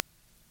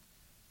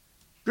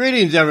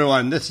Greetings,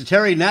 everyone. This is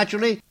Terry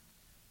Naturally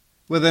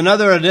with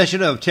another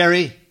edition of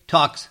Terry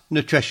Talks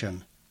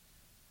Nutrition.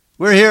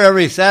 We're here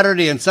every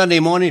Saturday and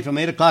Sunday morning from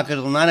 8 o'clock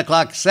until 9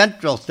 o'clock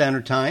Central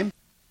Standard Time.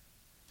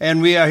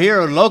 And we are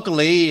here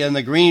locally in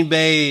the Green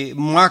Bay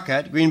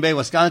market, Green Bay,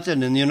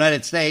 Wisconsin, in the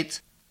United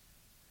States.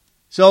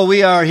 So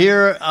we are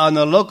here on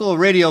the local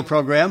radio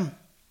program,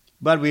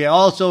 but we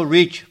also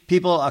reach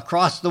people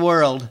across the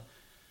world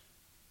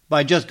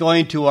by just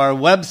going to our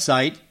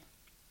website,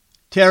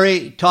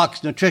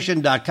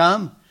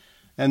 terrytalksnutrition.com,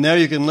 and there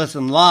you can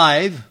listen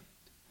live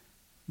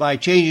by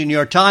changing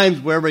your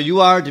times wherever you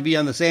are to be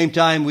on the same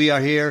time we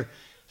are here,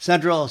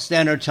 Central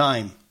Standard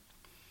Time.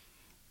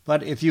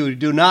 But if you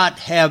do not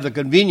have the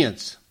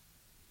convenience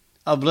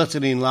of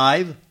listening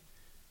live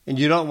and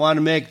you don't want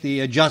to make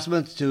the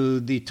adjustments to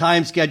the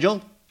time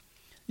schedule,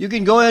 you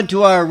can go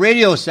into our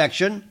radio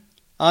section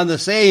on the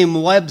same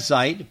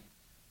website,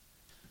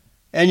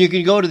 and you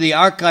can go to the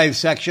archive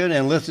section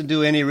and listen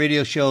to any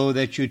radio show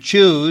that you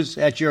choose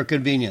at your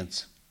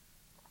convenience.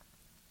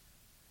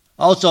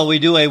 Also, we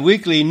do a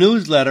weekly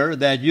newsletter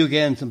that you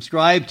can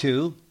subscribe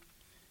to.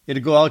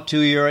 It'll go out to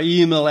your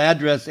email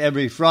address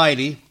every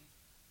Friday.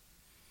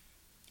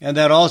 And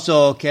that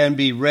also can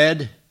be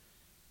read,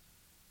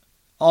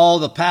 all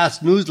the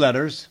past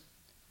newsletters,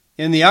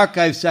 in the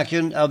archive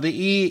section of the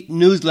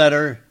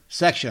e-newsletter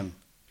section.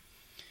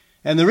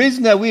 And the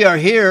reason that we are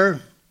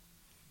here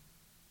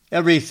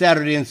every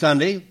Saturday and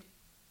Sunday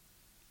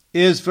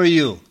is for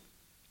you.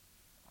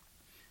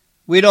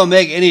 We don't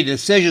make any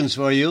decisions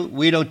for you.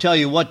 We don't tell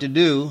you what to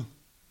do.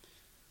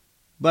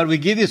 But we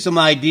give you some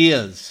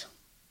ideas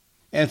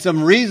and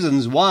some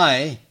reasons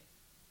why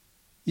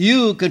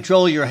you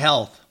control your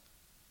health.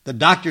 The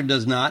doctor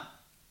does not.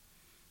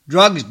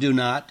 Drugs do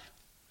not.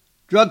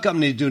 Drug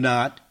companies do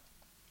not.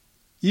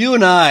 You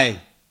and I,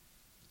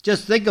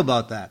 just think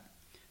about that.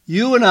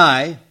 You and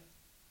I,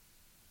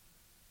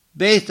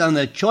 based on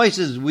the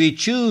choices we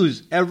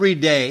choose every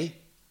day,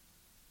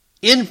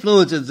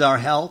 influences our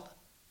health,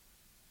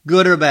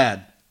 good or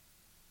bad.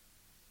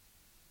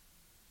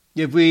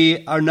 If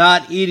we are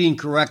not eating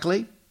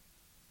correctly,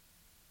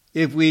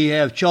 if we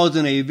have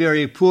chosen a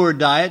very poor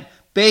diet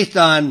based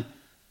on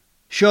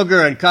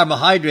sugar and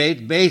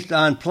carbohydrates, based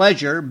on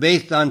pleasure,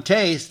 based on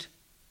taste,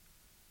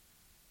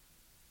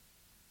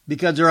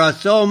 because there are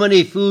so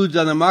many foods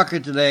on the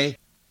market today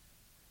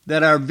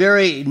that are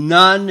very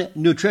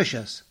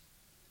non-nutritious.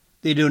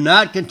 They do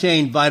not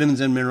contain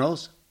vitamins and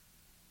minerals.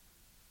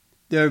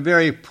 They're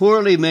very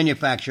poorly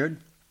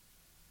manufactured.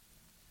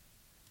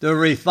 They're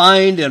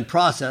refined and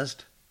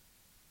processed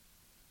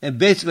and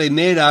basically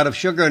made out of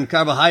sugar and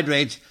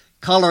carbohydrates,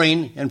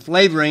 coloring and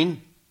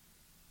flavoring,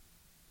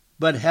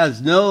 but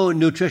has no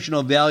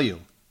nutritional value.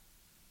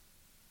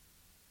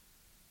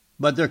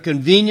 But they're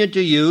convenient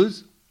to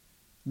use,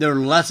 they're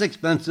less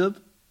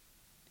expensive,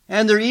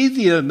 and they're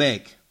easy to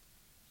make.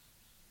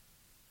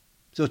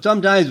 So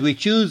sometimes we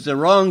choose the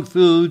wrong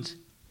foods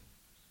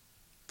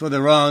for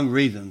the wrong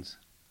reasons,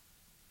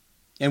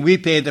 and we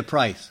pay the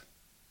price.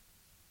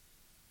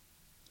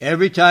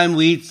 Every time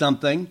we eat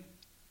something,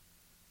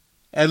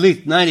 at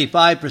least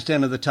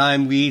 95% of the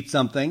time we eat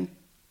something,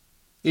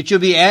 it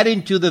should be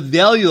adding to the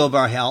value of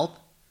our health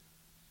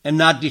and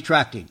not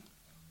detracting.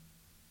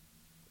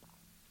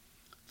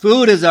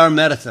 Food is our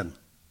medicine.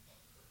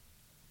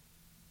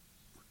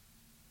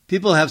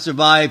 People have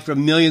survived for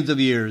millions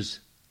of years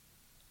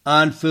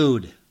on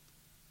food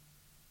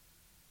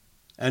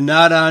and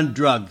not on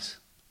drugs.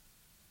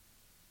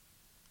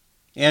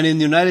 And in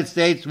the United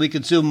States, we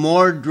consume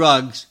more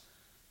drugs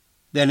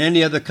than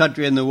any other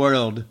country in the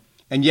world,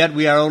 and yet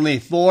we are only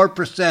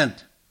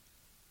 4%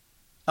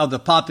 of the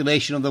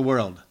population of the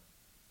world.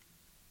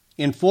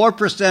 And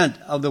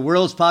 4% of the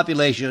world's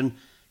population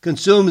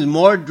consumes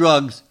more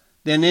drugs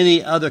than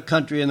any other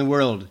country in the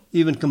world,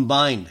 even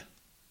combined.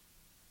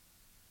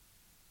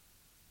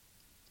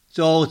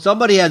 So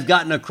somebody has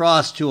gotten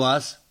across to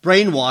us,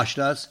 brainwashed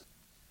us,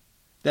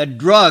 that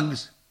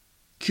drugs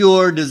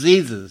cure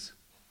diseases.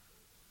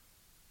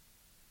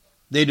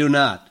 They do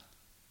not.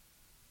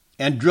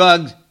 And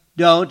drugs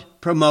don't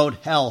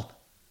promote health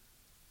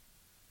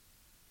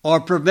or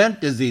prevent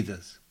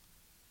diseases.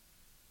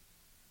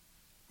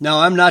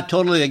 Now, I'm not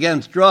totally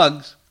against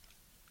drugs,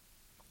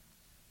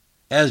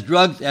 as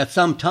drugs at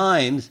some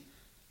times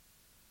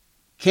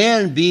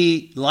can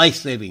be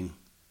life-saving.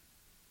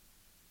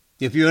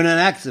 If you're in an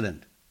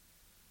accident,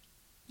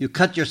 you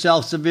cut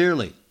yourself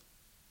severely,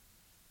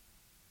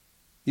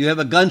 you have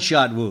a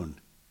gunshot wound,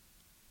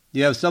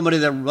 you have somebody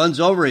that runs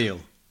over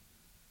you,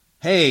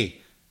 hey,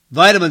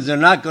 vitamins are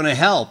not going to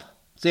help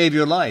save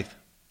your life.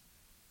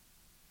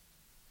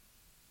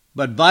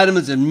 But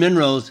vitamins and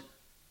minerals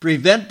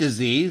prevent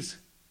disease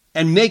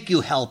and make you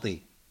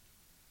healthy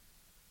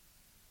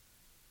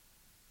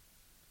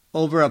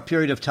over a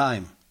period of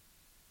time.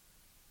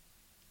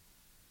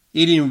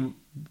 Eating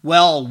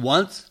well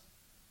once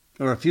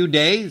or a few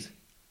days,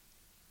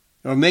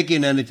 or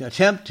making an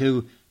attempt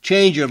to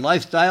change your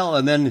lifestyle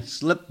and then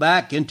slip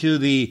back into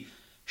the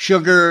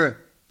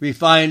sugar,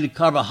 refined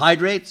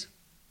carbohydrates,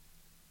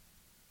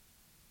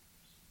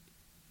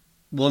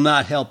 will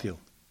not help you.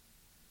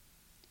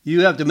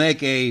 You have to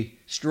make a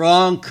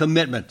strong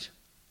commitment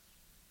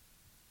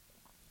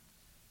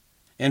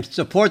and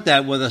support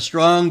that with a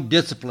strong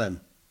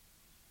discipline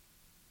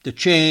to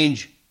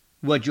change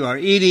what you are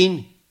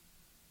eating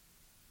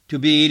to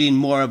be eating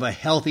more of a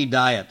healthy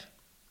diet.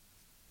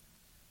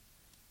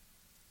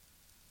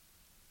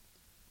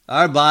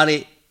 Our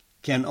body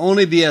can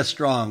only be as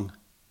strong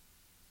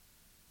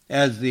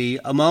as the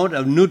amount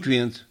of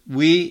nutrients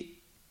we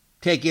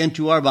take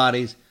into our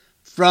bodies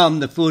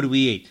from the food we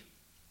eat.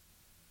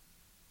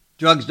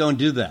 Drugs don't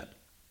do that.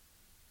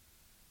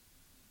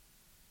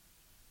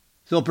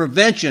 So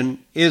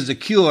prevention is the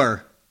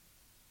cure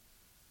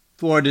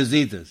for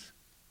diseases.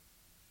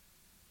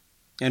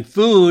 And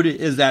food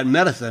is that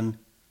medicine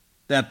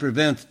that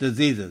prevents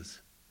diseases.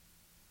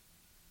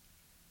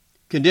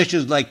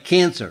 Conditions like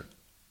cancer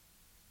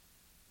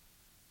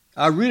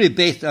are really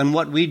based on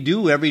what we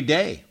do every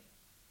day.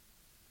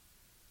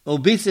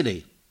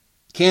 Obesity,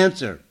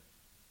 cancer,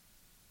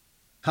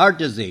 heart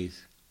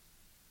disease,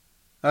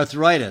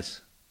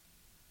 arthritis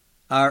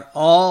are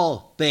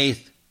all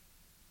based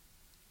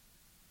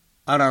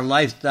on our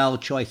lifestyle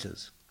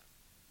choices.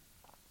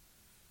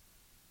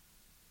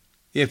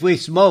 If we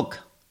smoke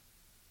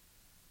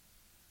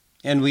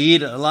and we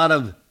eat a lot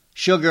of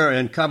sugar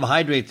and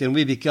carbohydrates, then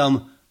we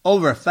become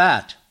over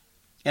fat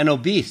and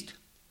obese.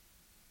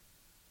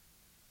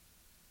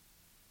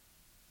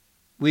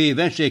 We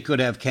eventually could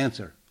have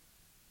cancer.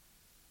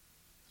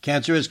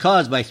 Cancer is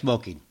caused by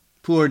smoking,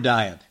 poor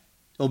diet,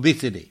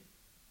 obesity.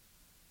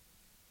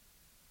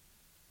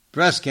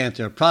 Breast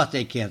cancer,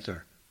 prostate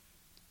cancer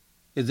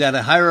is at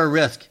a higher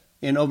risk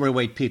in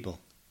overweight people.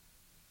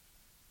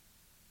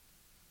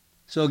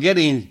 So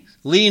getting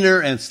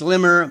leaner and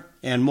slimmer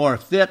and more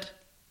fit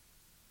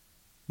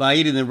by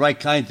eating the right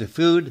kinds of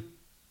food,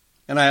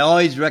 and I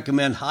always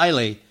recommend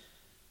highly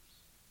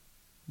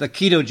the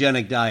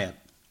ketogenic diet.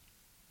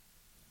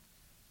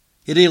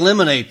 It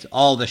eliminates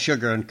all the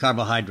sugar and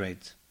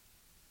carbohydrates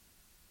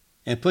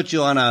and puts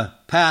you on a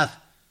path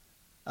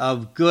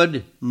of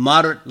good,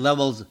 moderate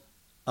levels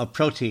of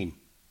protein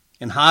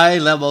and high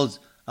levels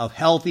of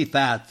healthy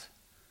fats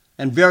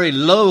and very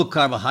low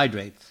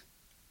carbohydrates.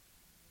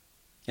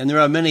 And there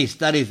are many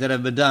studies that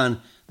have been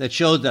done that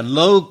show that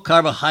low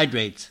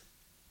carbohydrates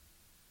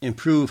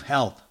improve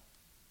health.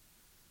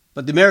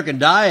 But the American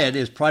diet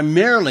is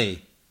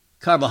primarily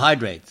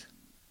carbohydrates.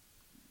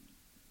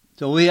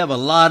 So we have a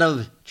lot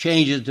of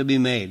changes to be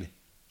made.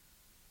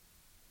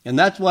 And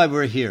that's why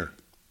we're here.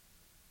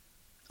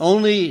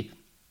 Only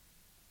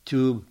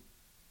to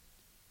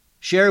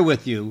share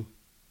with you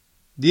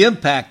the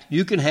impact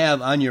you can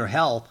have on your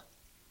health.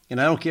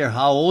 And I don't care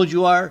how old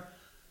you are,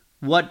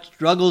 what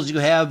struggles you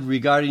have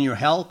regarding your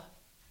health,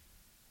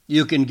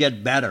 you can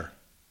get better.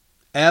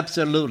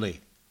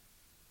 Absolutely.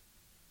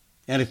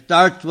 And it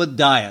starts with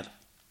diet.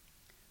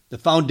 The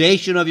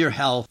foundation of your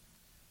health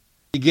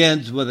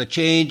begins with a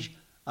change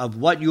of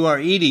what you are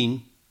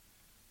eating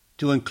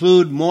to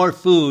include more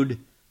food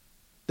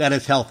that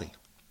is healthy.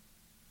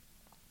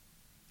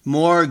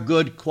 More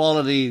good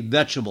quality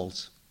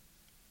vegetables.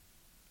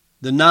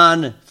 The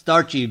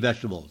non-starchy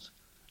vegetables,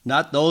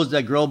 not those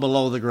that grow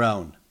below the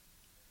ground,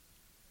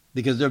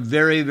 because they're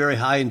very, very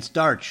high in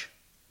starch.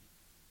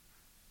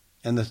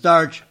 And the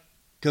starch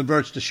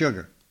converts to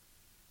sugar.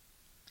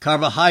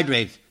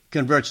 Carbohydrates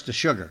converts to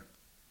sugar.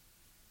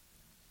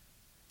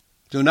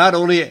 So not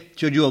only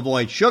should you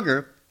avoid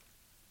sugar,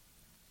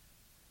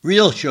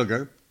 real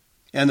sugar,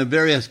 and the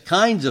various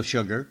kinds of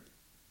sugar,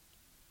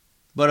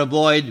 but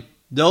avoid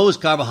those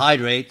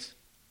carbohydrates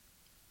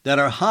that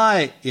are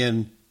high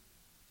in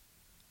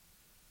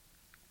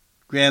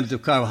grams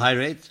of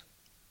carbohydrates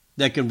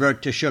that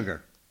convert to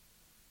sugar.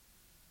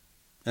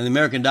 And the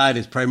American diet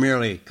is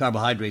primarily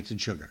carbohydrates and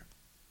sugar.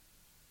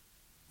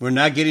 We're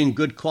not getting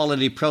good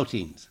quality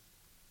proteins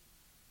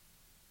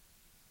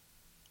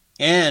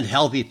and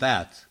healthy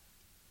fats.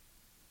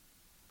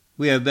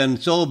 We have been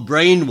so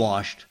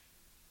brainwashed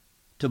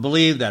to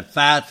believe that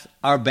fats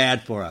are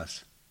bad for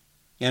us.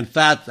 And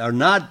fats are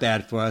not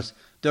bad for us.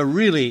 They're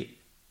really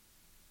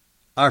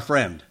our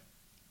friend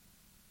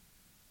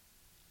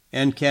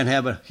and can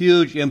have a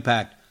huge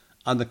impact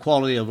on the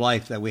quality of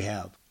life that we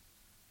have.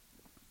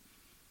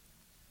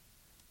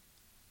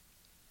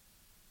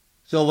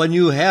 So when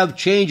you have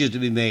changes to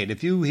be made,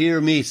 if you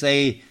hear me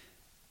say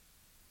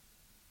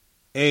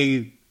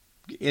a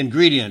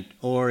ingredient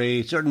or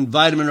a certain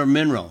vitamin or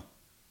mineral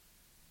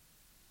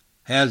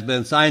has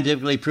been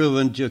scientifically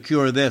proven to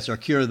cure this or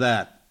cure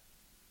that,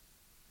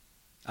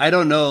 I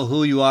don't know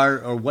who you are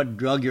or what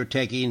drug you're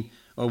taking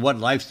or what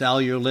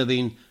lifestyle you're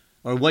living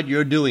or what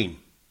you're doing.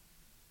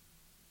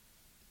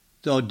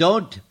 So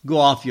don't go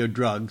off your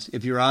drugs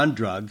if you're on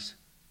drugs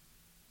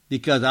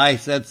because I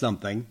said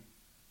something.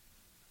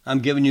 I'm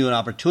giving you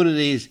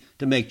opportunities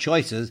to make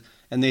choices,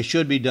 and they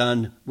should be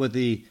done with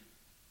the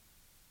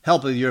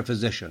help of your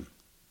physician.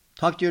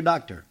 Talk to your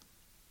doctor.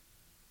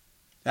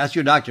 Ask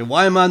your doctor,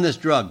 why am I on this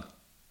drug?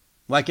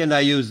 Why can't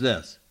I use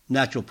this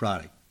natural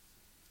product?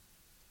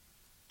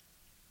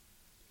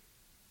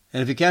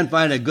 And if you can't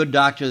find a good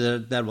doctor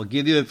that will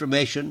give you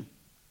information,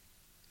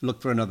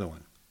 look for another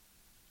one.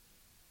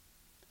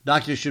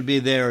 Doctor should be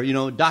there. You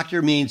know,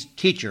 doctor means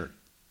teacher.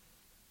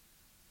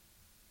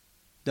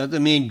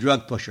 Doesn't mean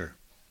drug pusher.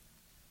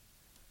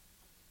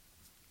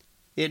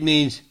 It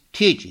means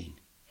teaching.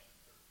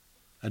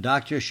 A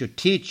doctor should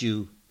teach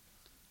you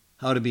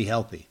how to be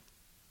healthy.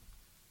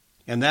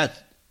 And that's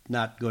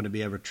not going to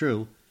be ever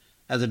true,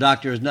 as a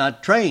doctor is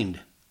not trained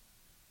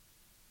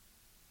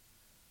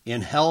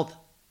in health,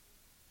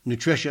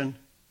 nutrition,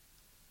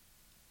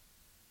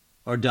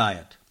 or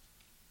diet.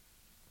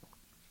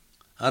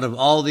 Out of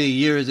all the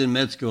years in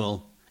med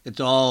school, it's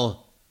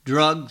all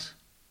drugs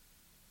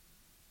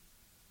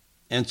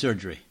and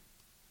surgery.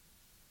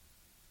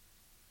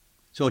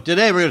 So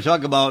today we're going to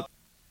talk about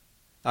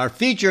our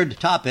featured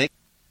topic,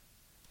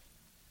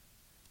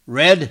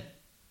 red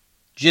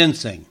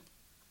ginseng.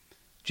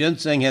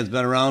 Ginseng has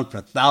been around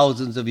for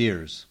thousands of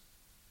years.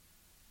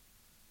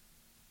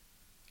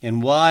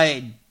 And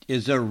why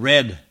is there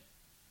red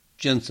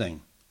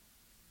ginseng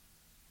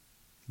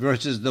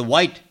versus the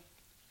white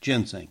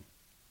ginseng?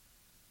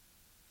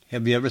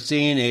 Have you ever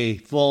seen a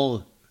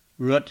full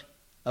root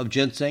of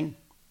ginseng?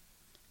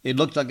 It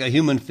looks like a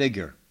human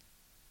figure.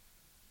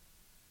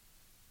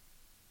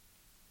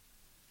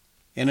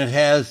 And it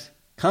has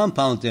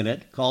compounds in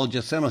it called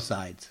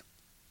ginsenosides.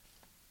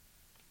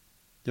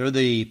 They're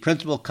the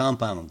principal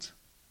compounds.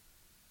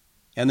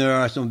 And there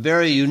are some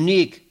very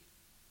unique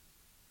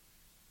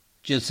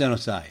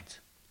ginsenosides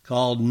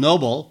called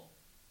noble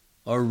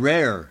or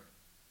rare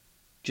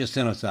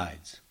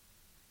ginsenosides.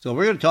 So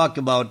we're going to talk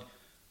about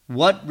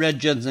what red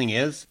ginseng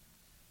is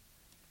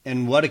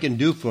and what it can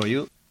do for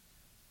you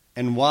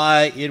and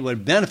why it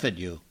would benefit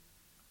you.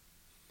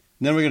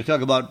 And then we're going to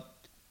talk about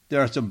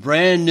there are some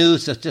brand new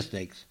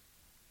statistics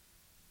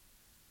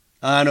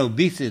on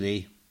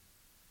obesity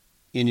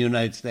in the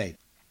United States.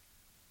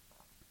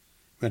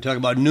 We're going to talk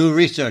about new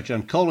research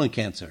on colon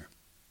cancer,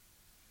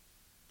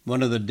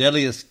 one of the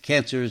deadliest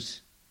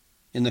cancers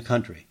in the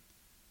country.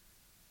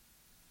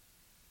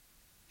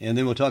 And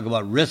then we'll talk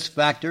about risk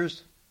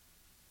factors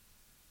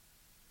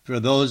for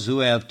those who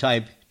have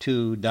type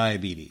 2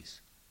 diabetes.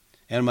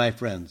 And my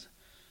friends,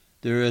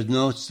 there is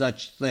no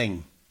such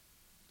thing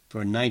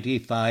for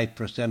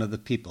 95% of the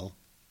people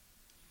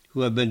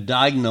who have been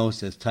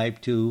diagnosed as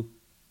type 2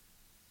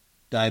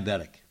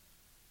 diabetic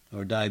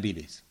or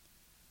diabetes.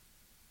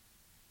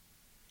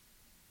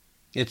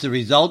 It's a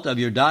result of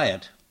your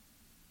diet.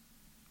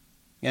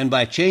 And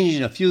by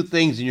changing a few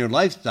things in your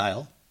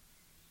lifestyle,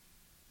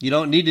 you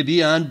don't need to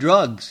be on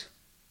drugs.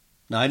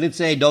 Now, I didn't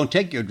say don't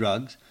take your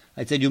drugs.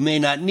 I said you may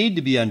not need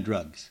to be on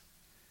drugs.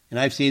 And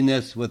I've seen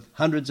this with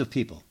hundreds of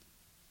people.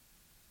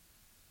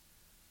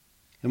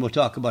 And we'll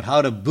talk about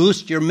how to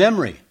boost your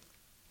memory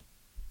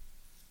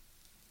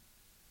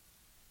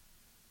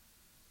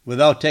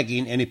without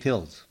taking any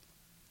pills.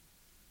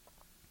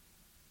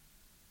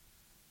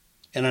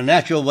 And a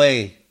natural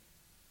way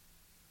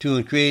to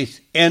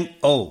increase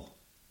NO,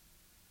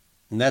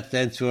 and that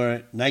stands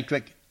for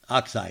nitric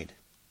oxide.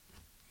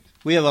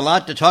 We have a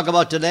lot to talk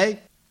about today,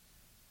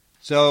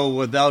 so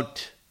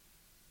without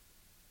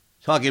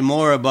talking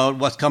more about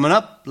what's coming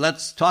up,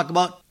 let's talk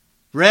about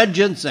red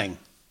ginseng.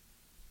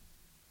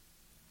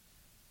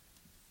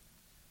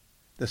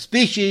 The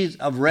species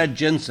of red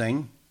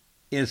ginseng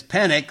is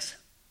Panax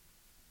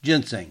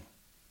ginseng,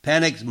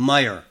 Panax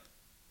Meyer.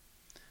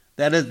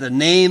 That is the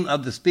name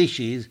of the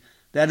species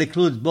that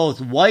includes both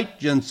white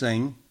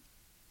ginseng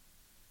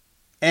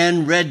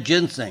and red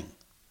ginseng,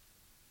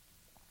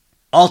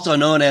 also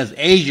known as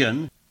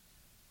Asian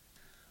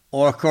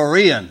or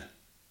Korean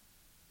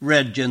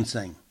red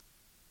ginseng.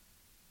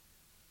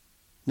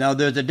 Now,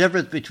 there's a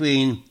difference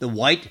between the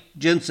white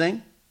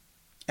ginseng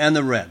and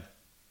the red.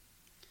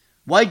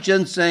 White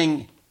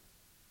ginseng,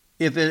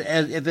 if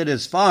it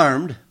is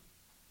farmed,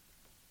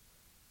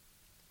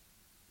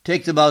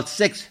 takes about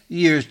 6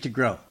 years to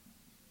grow.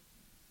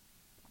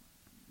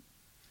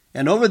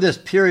 And over this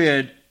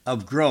period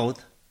of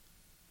growth,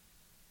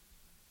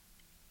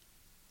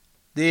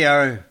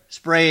 the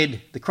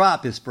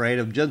crop is sprayed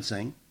of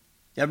ginseng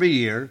every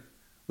year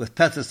with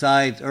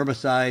pesticides,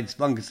 herbicides,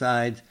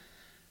 fungicides,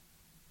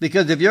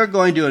 because if you're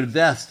going to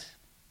invest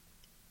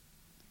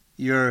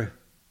your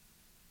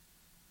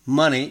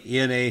money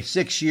in a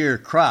 6-year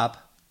crop,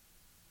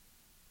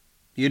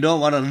 you don't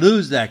want to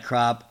lose that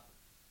crop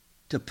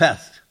to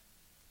pests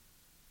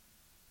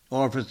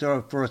or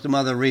for some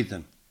other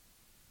reason.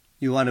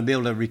 You want to be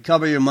able to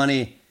recover your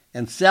money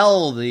and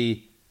sell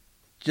the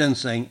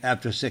ginseng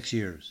after 6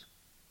 years.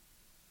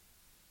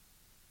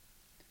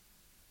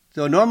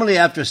 So normally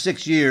after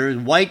 6 years,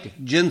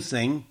 white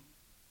ginseng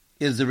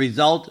is the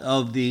result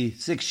of the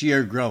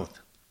 6-year growth.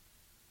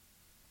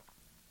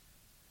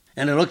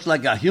 And it looks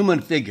like a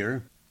human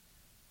figure.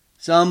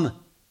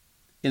 Some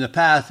in the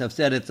past have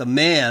said it's a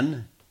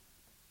man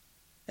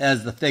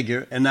as the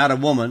figure and not a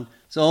woman,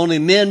 so only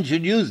men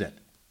should use it.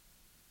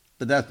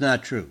 But that's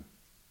not true.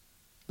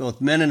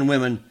 Both men and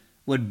women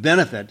would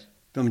benefit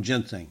from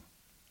ginseng.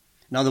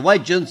 Now, the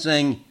white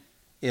ginseng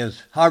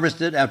is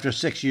harvested after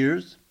 6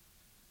 years,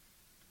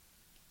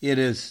 it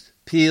is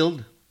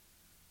peeled,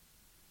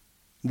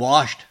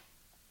 washed,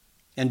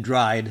 and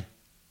dried,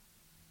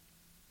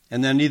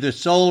 and then either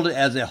sold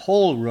as a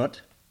whole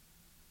root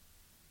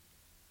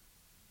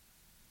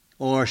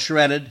or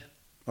shredded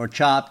or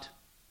chopped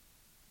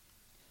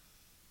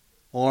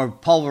or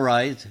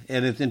pulverized,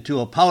 and it's into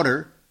a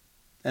powder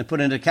and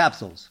put into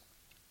capsules.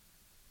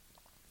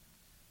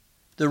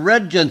 The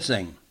red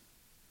ginseng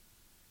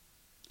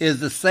is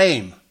the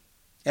same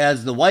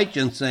as the white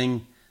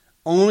ginseng,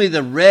 only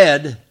the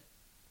red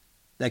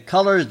that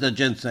colors the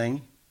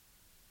ginseng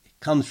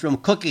comes from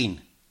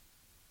cooking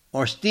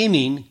or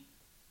steaming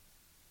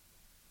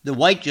the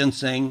white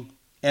ginseng,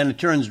 and it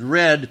turns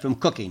red from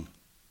cooking.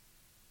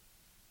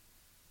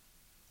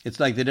 It's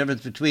like the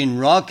difference between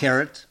raw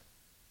carrots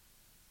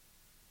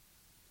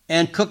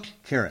and cooked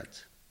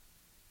carrots.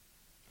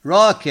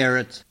 Raw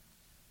carrots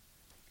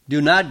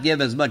do not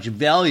give as much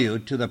value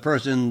to the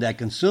person that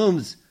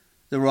consumes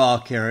the raw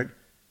carrot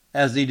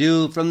as they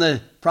do from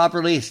the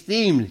properly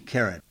steamed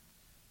carrot.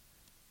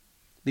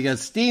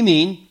 Because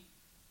steaming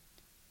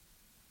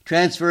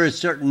transfers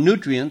certain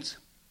nutrients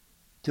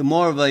to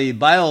more of a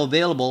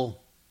bioavailable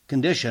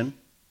condition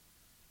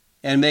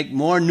and make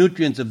more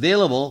nutrients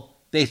available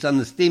based on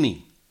the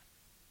steaming.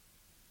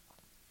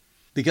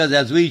 Because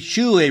as we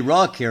chew a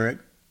raw carrot,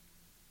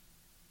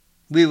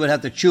 we would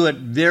have to chew it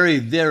very,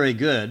 very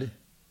good,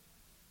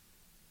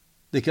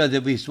 because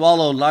if we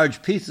swallow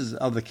large pieces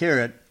of the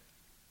carrot,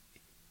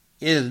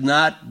 it is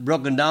not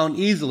broken down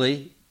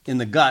easily in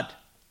the gut,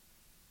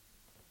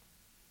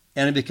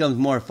 and it becomes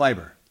more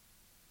fiber.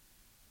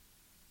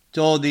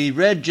 So the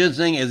red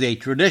ginseng is a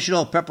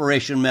traditional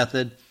preparation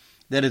method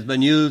that has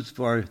been used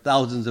for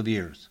thousands of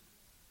years.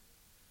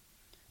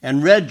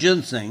 And red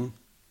ginseng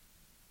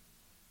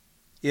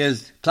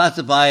is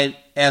classified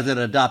as an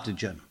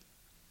adaptogen.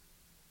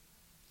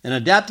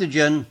 An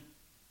adaptogen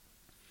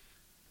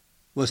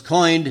was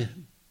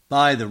coined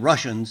by the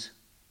Russians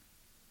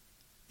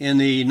in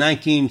the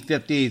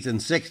 1950s and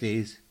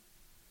 60s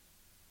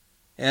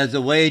as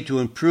a way to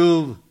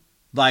improve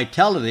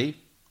vitality,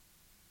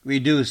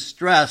 reduce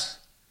stress,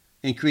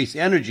 increase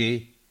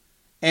energy,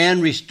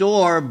 and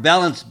restore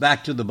balance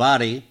back to the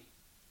body,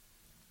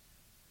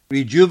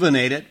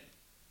 rejuvenate it,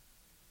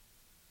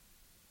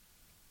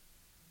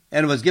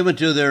 and it was given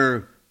to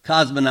their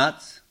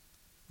cosmonauts,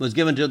 was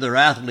given to their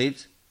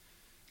athletes,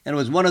 and it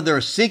was one of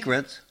their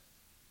secrets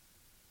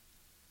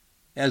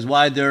as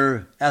why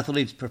their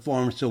athletes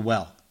performed so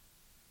well.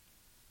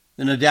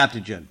 An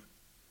adaptogen.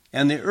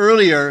 And the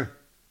earlier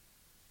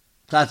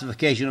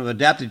classification of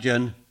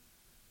adaptogen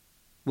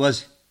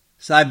was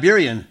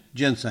Siberian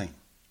ginseng,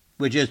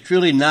 which is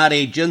truly not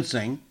a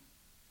ginseng,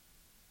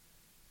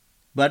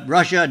 but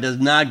Russia does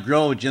not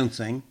grow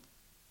ginseng,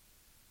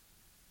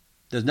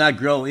 does not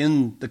grow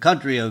in the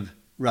country of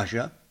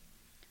Russia.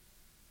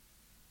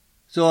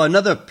 So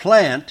another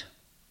plant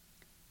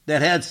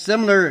that had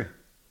similar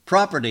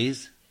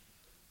properties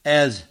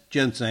as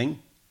ginseng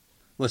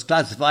was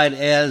classified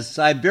as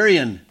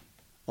Siberian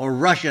or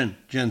Russian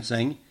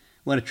ginseng,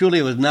 when it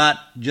truly was not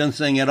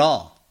ginseng at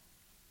all.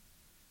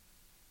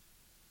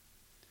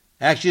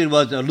 Actually, it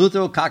was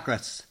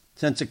Eleutherococcus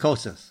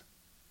sensicosus,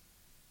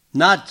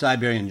 not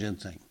Siberian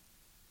ginseng,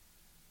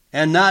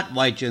 and not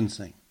white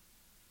ginseng.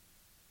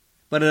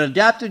 But an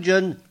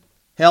adaptogen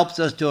helps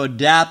us to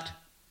adapt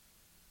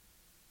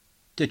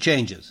to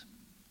changes.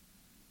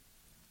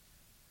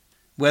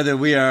 Whether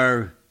we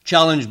are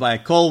challenged by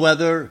cold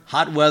weather,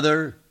 hot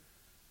weather,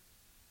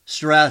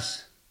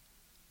 stress,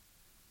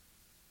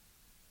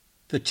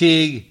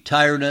 fatigue,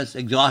 tiredness,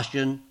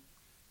 exhaustion,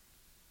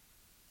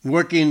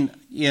 working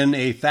in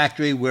a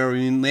factory where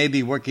we may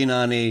be working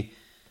on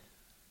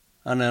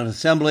an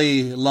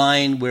assembly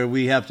line where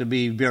we have to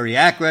be very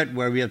accurate,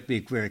 where we have to be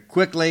very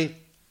quickly,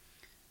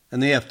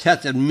 and they have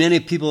tested many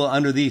people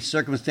under these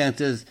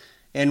circumstances,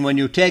 and when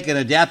you take an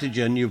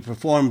adaptogen, you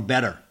perform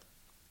better.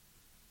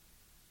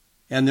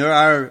 And there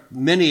are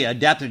many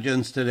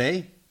adaptogens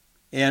today,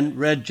 and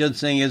red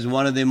ginseng is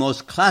one of the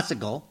most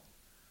classical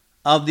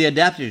of the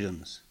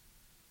adaptogens.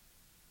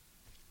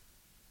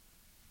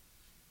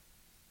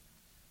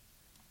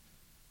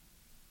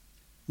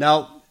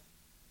 Now,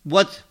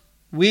 what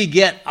we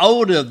get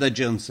out of the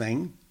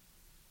ginseng,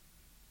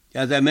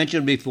 as I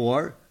mentioned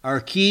before,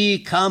 are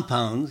key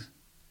compounds,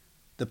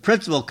 the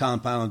principal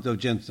compounds of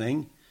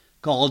ginseng,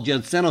 called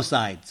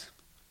ginsenosides.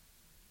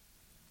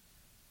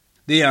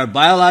 They are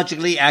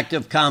biologically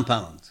active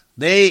compounds.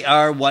 They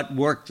are what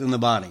works in the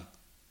body.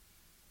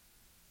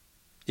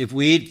 If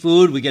we eat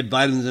food, we get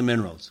vitamins and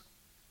minerals.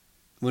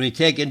 When we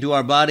take into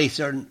our body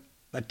certain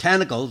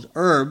botanicals,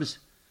 herbs,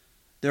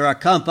 there are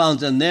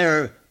compounds in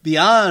there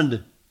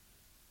beyond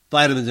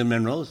vitamins and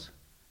minerals,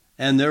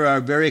 and there are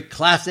very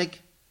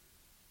classic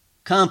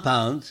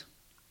compounds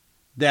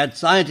that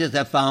scientists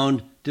have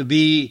found to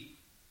be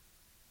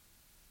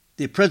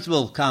the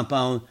principal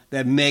compound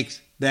that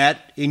makes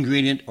that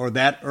ingredient or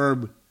that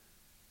herb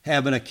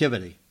have an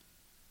activity.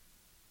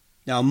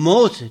 Now,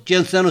 most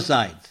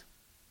ginsenosides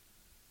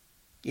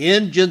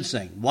in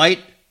ginseng,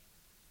 white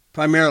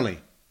primarily,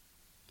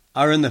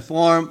 are in the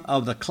form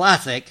of the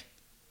classic,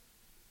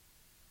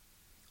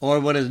 or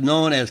what is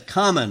known as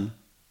common,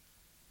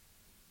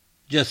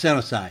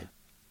 ginsenoside,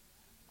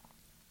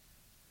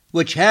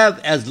 which have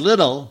as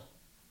little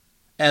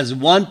as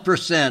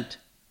 1%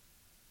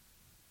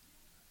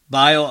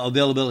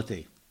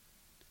 bioavailability.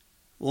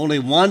 Only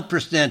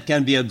 1%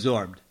 can be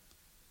absorbed.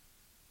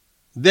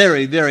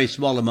 Very, very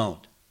small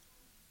amount.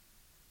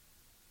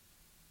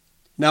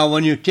 Now,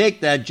 when you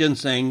take that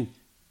ginseng,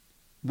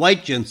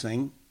 white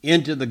ginseng,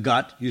 into the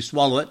gut, you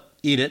swallow it,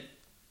 eat it,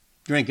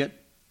 drink it,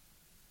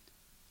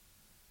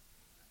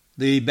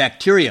 the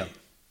bacteria,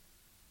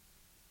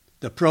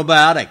 the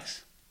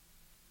probiotics,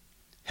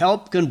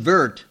 help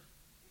convert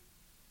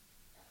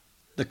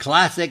the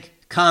classic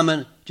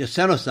common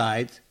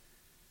ginsenosides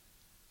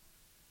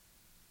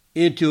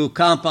into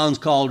compounds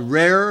called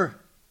rare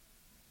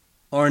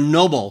or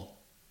noble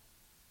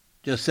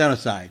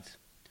ginsenosides,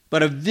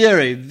 but a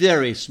very,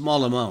 very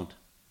small amount.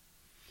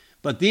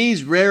 But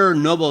these rare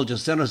noble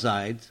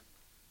ginsenosides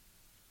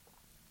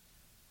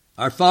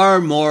are far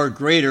more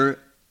greater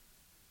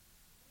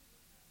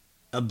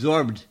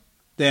absorbed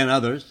than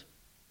others.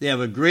 They have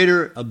a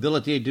greater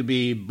ability to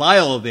be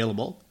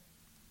bioavailable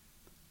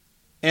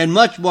and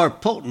much more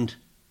potent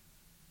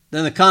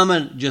than the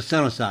common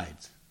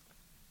ginsenosides.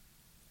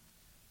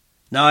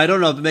 Now, I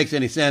don't know if it makes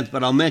any sense,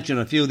 but I'll mention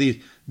a few of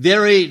these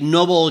very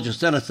noble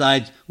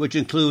ginsenosides, which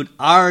include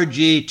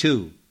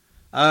RG2,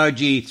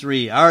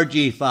 RG3,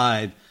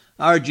 RG5,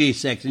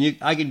 RG6, and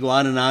I could go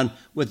on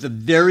with the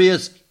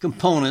various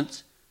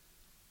components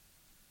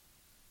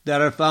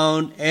that are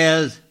found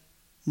as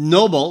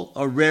noble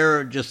or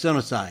rare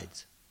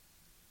ginsenosides.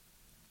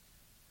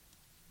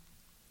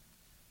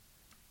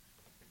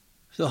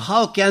 So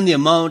how can the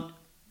amount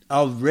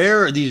of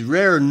these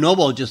rare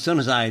noble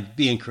ginsenosides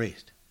be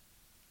increased?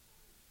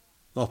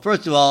 Well,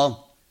 first of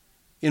all,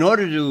 in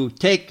order to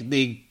take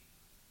the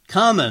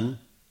common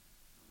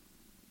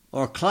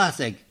or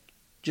classic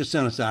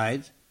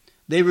ginsenosides,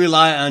 they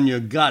rely on your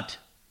gut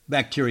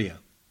bacteria,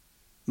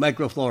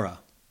 microflora.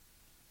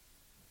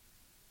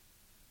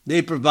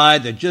 They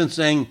provide the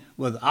ginseng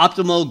with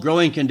optimal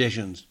growing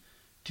conditions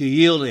to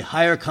yield a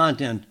higher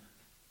content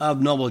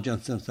of noble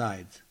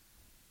ginsenosides.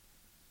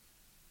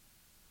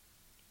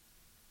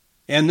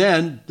 And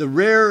then the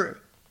rare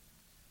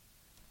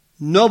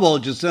noble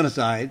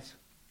ginsenosides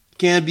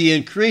can be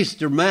increased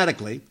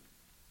dramatically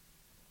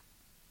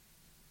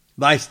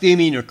by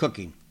steaming or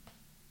cooking.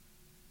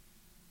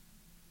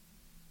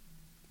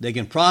 They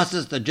can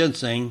process the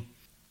ginseng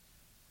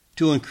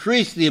to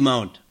increase the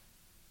amount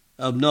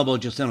of noble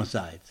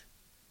ginsenosides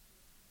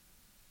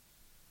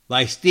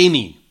by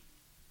steaming,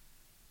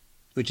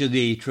 which is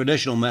the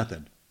traditional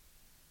method.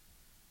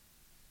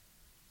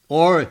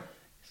 Or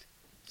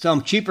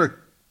some cheaper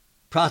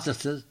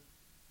processes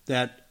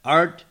that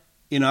aren't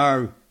in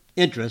our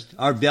interest,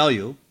 our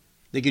value.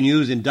 They can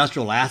use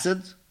industrial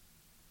acids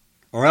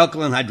or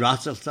alkaline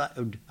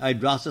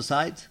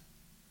hydroxysides.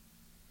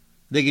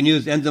 They can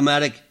use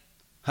enzymatic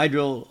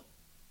hydro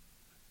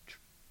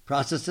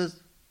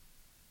processes,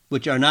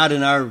 which are not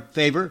in our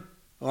favor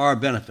or our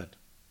benefit.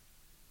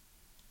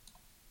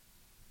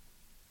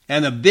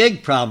 And the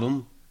big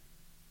problem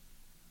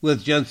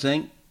with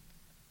ginseng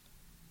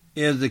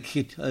is the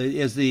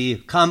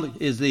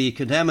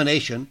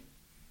contamination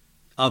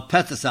of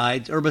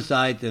pesticides,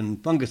 herbicides,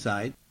 and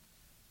fungicides.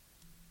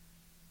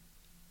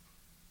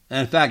 And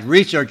in fact,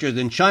 researchers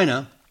in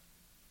China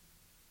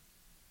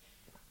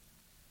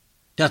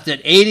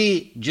tested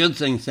 80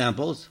 ginseng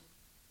samples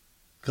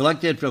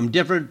collected from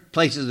different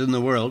places in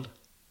the world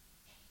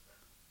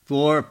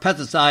for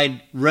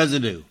pesticide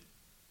residue.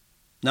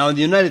 Now, in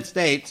the United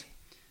States,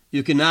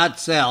 you cannot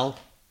sell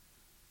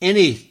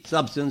any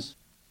substance,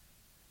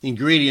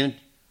 ingredient,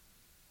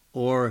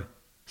 or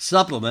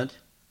supplement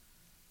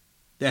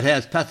that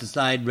has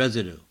pesticide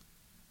residue.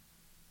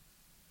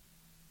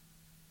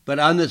 But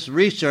on this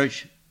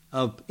research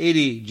of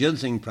 80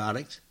 ginseng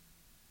products,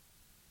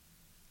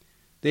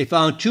 they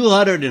found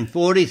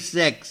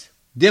 246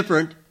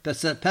 different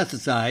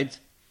pesticides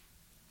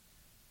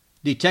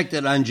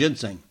detected on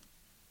ginseng.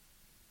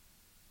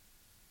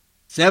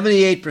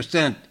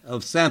 78%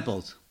 of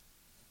samples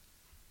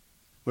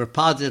were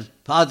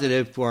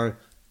positive for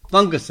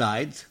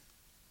fungicides,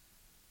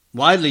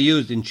 widely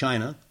used in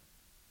China,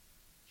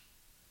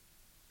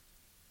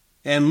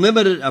 and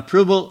limited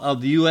approval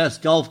of the U.S.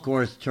 Gulf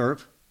Coast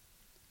turf,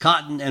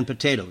 cotton, and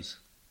potatoes.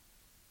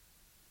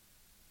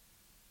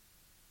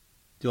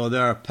 So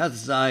there are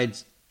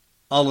pesticides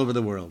all over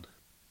the world.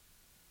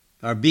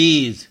 Our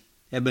bees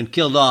have been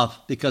killed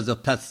off because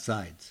of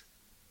pesticides.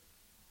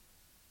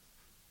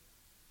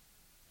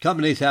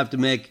 Companies have to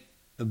make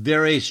a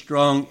very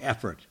strong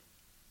effort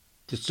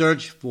to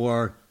search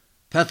for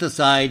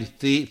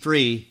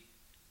pesticide-free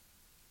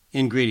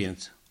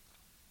ingredients.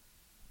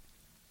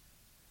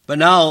 But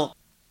now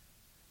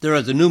there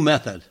is a new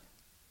method.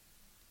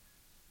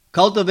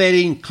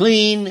 Cultivating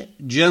clean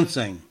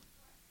ginseng.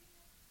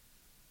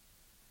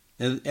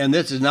 And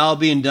this is now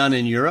being done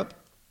in Europe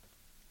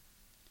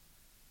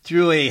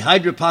through a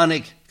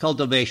hydroponic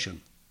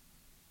cultivation.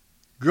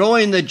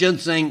 growing the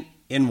ginseng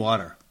in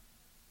water,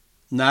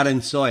 not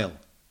in soil,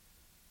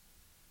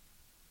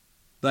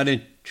 but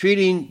in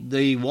treating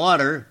the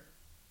water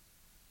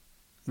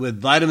with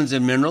vitamins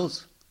and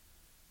minerals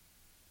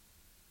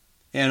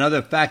and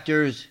other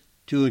factors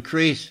to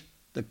increase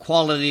the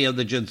quality of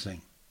the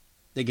ginseng.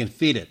 They can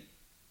feed it.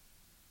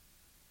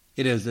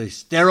 It is a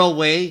sterile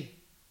way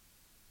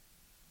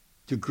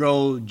to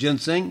grow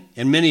ginseng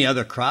and many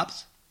other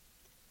crops.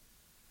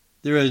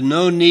 There is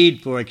no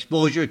need for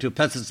exposure to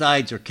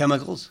pesticides or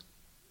chemicals.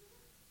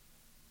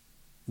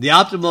 The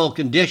optimal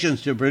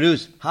conditions to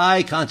produce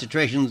high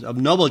concentrations of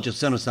noble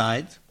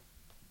ginsenosides.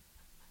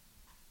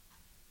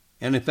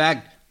 And in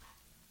fact,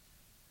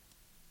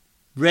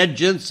 red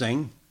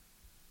ginseng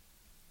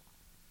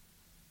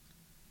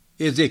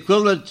is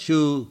equivalent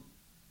to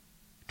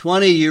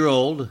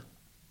 20-year-old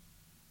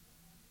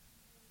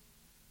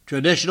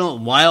traditional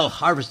wild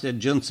harvested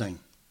ginseng.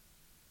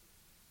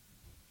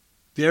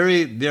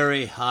 Very,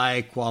 very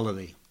high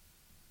quality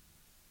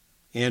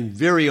and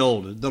very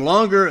old. The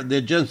longer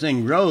the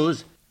ginseng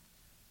grows,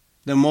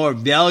 the more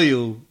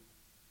value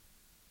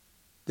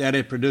that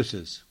it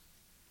produces.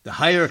 The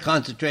higher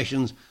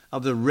concentrations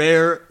of the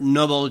rare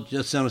noble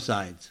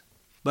ginsenosides.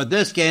 But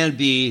this can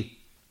be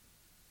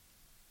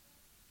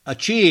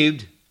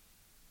achieved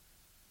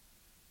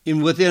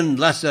within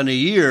less than a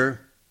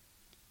year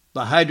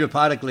by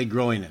hydroponically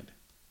growing it.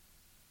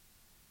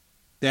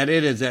 That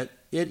it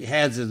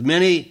has as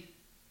many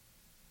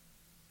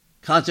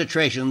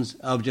concentrations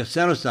of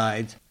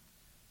ginsenosides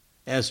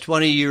as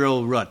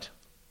 20-year-old root.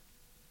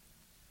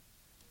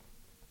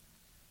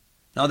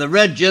 Now the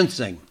red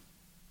ginseng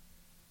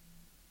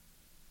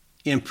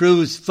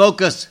improves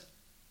focus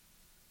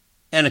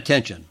and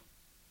attention.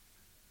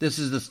 This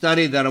is the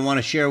study that I want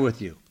to share with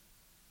you.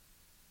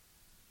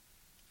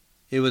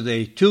 It was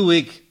a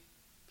 2-week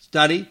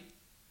study,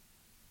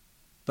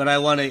 but I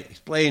want to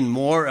explain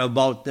more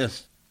about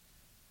this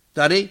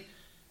study,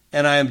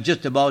 and I am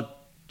just about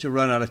to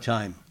run out of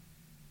time.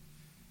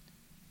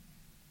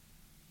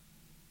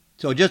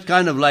 So just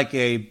kind of like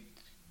a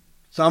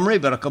summary,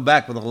 but I'll come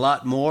back with a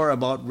lot more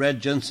about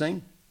red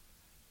ginseng.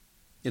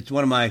 It's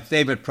one of my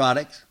favorite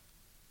products.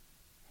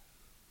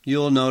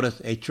 You'll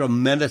notice a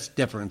tremendous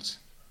difference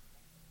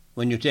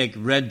when you take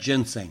red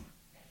ginseng.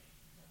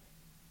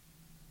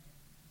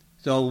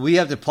 So we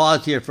have to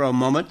pause here for a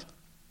moment.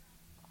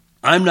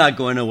 I'm not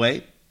going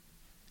away,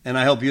 and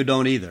I hope you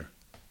don't either.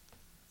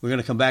 We're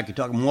going to come back and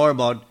talk more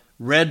about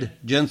red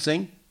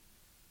ginseng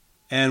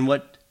and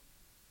what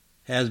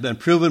has been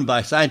proven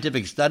by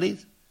scientific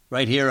studies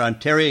right here on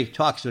Terry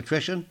Talks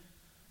Nutrition.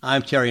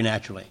 I'm Terry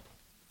Naturally.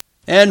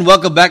 And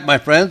welcome back, my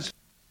friends.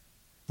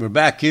 We're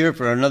back here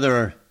for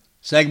another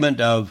segment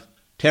of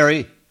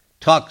Terry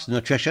Talks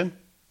Nutrition.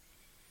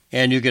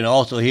 And you can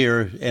also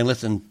hear and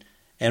listen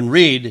and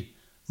read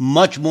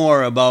much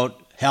more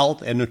about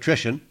health and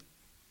nutrition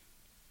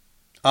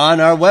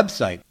on our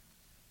website,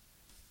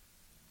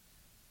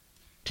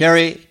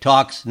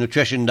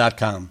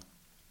 terrytalksnutrition.com.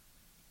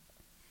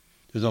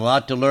 There's a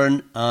lot to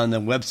learn on the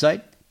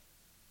website.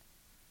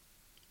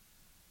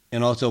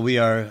 And also we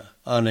are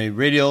on a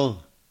radio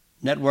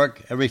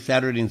network every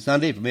Saturday and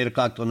Sunday from 8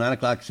 o'clock till 9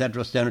 o'clock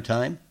Central Standard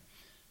Time.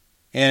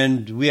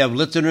 And we have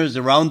listeners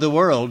around the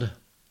world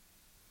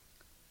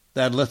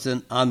that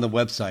listen on the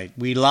website.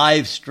 We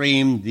live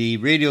stream the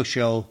radio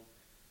show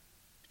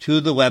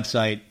to the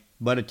website,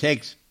 but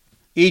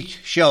each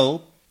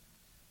show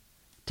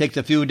takes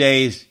a few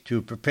days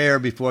to prepare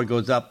before it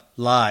goes up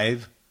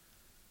live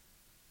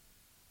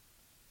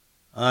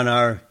on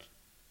our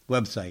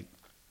website.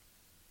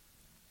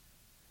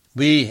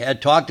 We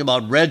had talked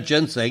about red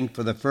ginseng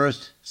for the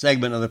first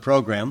segment of the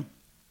program.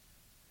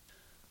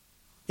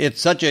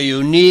 It's such a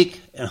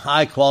unique and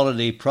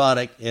high-quality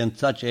product and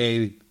such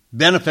a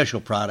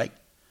beneficial product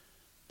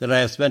that I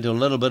have spent a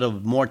little bit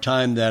of more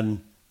time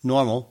than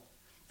normal,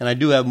 and I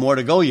do have more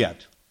to go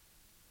yet.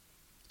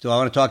 So I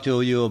want to talk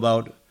to you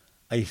about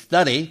a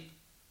study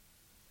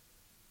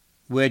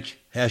which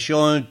has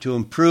shown to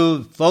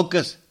improve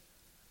focus,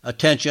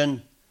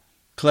 attention,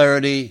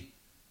 clarity,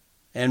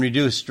 and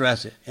reduce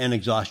stress and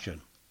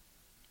exhaustion.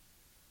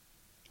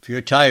 If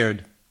you're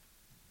tired,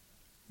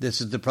 this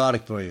is the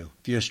product for you.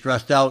 If you're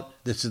stressed out,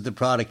 this is the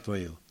product for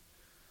you.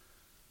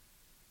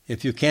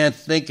 If you can't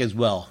think as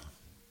well,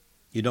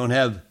 you don't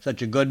have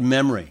such a good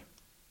memory.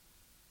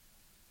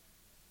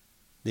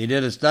 They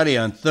did a study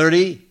on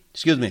 50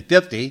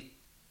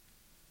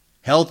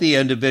 healthy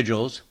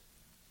individuals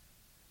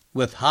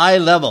with high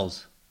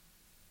levels.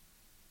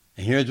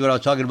 And here's what I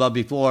was talking about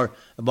before,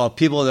 about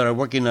people that are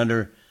working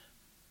under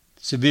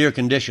severe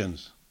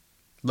conditions,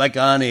 like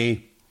on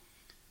a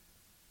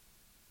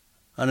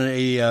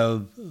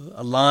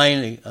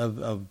line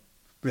of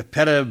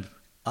repetitive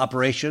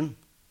operation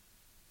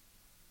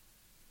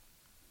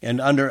and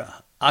under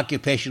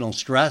occupational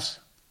stress,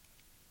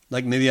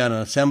 like maybe on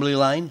an assembly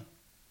line,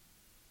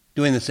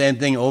 doing the same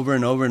thing over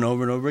and over and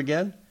over and over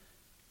again.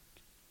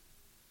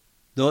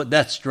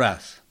 That's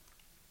stress.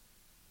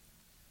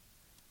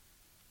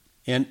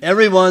 And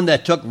everyone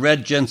that took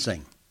red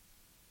ginseng,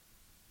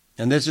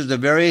 And this is a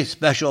very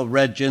special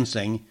red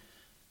ginseng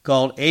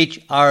called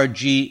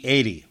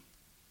HRG80.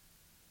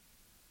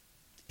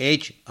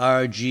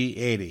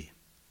 HRG80.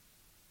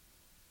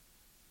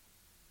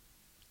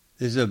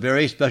 This is a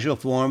very special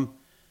form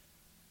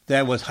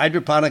that was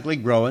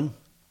hydroponically grown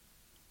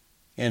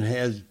and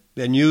has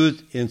been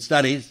used in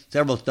studies,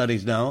 several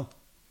studies now,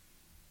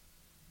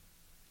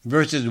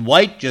 versus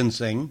white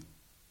ginseng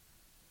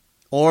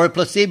or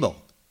placebo.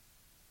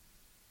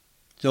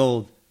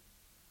 So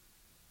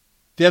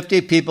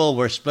 50 people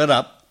were split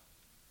up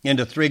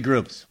into 3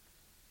 groups.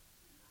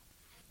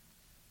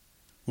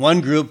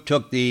 One group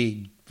took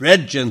the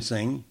red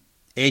ginseng,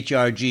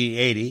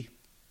 HRG80.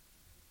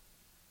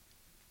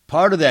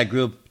 Part of that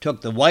group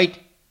took the white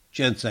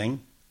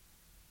ginseng,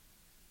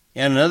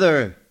 and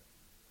another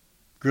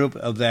group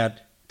of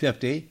that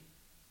 50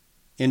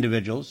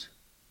 individuals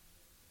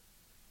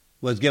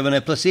was given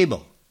a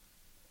placebo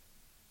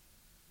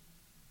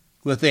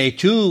with a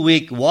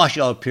 2-week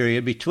washout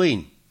period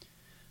between.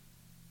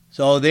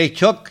 So they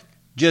took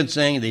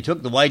ginseng, they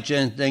took the white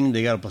ginseng,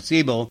 they got a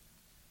placebo,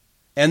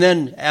 and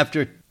then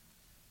after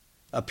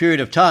a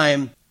period of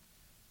time,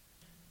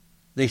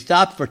 they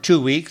stopped for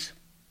 2 weeks,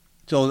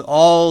 so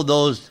all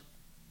those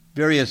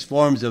various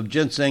forms of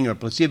ginseng or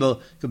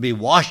placebo could be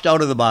washed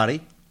out of the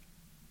body.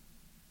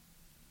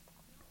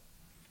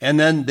 And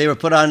then they were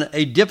put on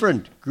a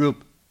different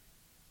group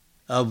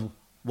of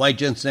white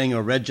ginseng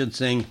or red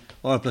ginseng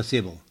or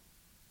placebo.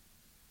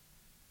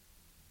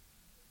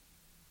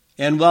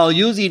 And while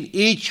using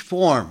each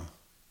form,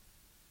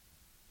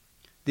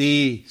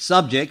 the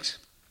subjects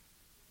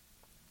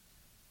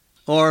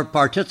or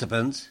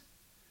participants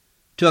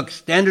took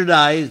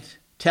standardized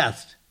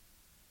tests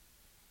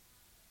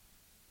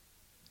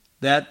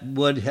that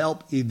would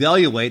help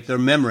evaluate their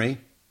memory,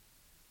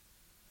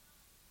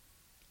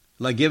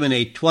 like given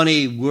a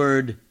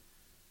 20-word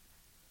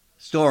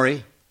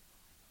story,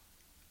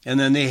 and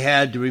then they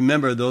had to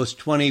remember those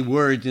 20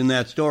 words in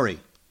that story.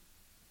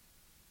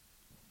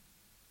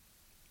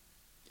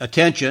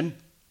 Attention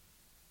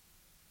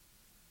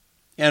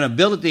and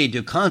ability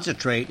to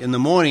concentrate in the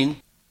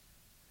morning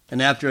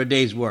and after a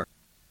day's work.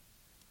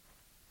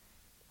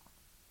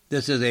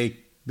 This is a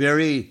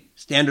very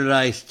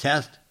standardized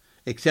test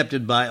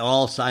accepted by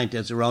all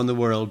scientists around the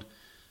world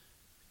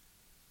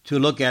to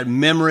look at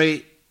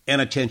memory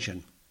and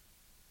attention.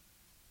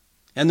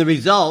 And the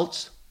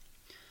results,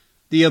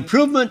 the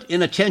improvement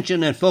in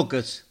attention and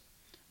focus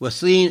was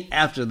seen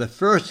after the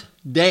first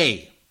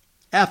day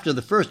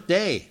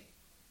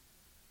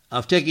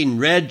of taking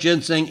red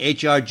ginseng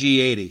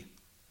HRG80.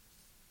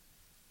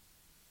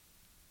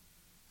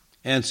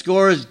 And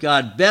scores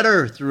got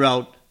better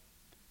throughout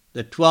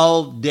the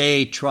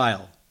 12-day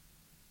trial.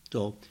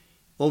 So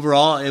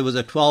overall, it was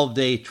a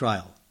 12-day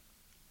trial.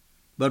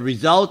 But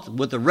results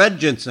with the red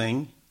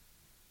ginseng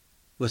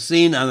was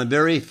seen on the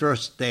very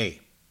first day.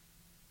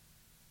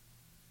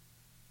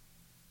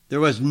 There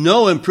was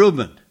no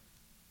improvement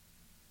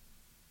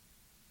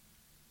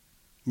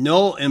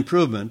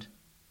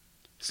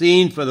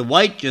seen for the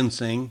white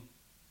ginseng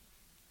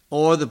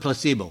or the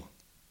placebo.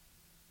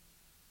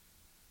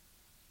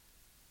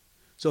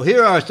 So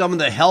here are some of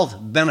the health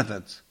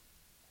benefits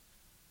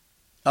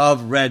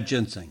of red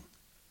ginseng.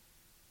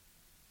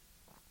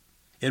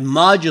 It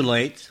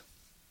modulates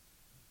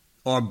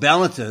or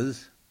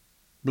balances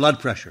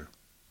blood pressure.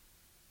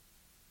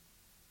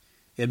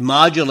 It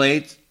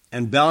modulates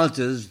and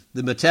balances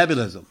the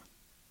metabolism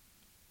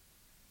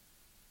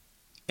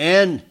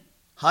and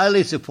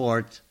highly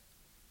supports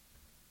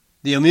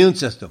the immune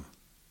system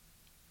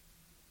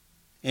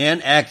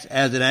and acts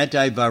as an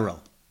antiviral.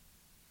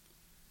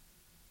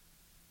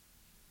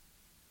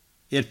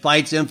 It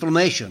fights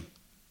inflammation.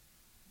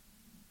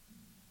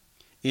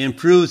 It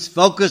improves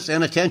focus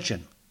and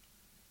attention.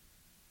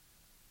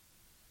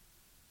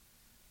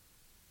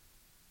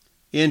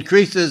 It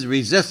increases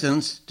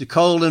resistance to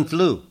cold and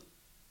flu.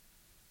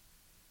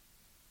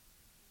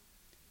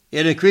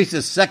 It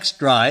increases sex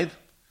drive,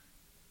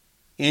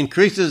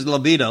 increases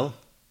libido,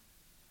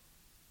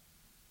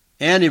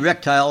 and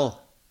erectile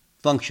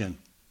function.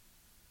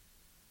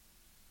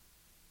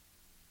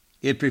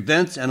 It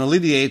prevents and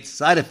alleviates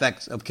side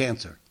effects of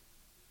cancer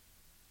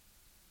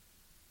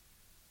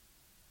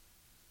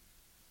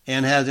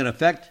and has an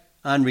effect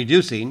on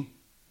reducing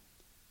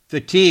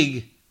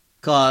fatigue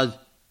caused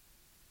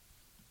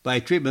by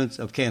treatments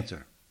of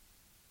cancer.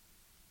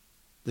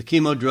 The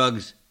chemo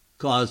drugs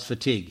cause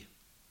fatigue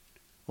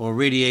or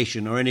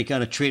radiation or any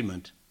kind of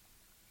treatment.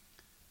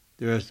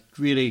 There are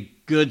really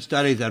good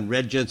studies on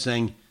red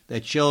ginseng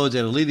that shows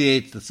it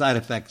alleviates the side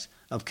effects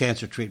of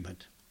cancer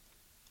treatment.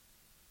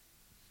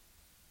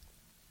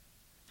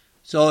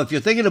 So if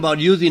you're thinking about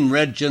using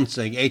red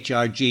ginseng,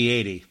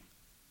 HRG80,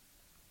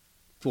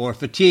 for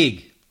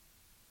fatigue,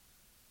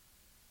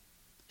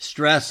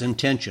 stress and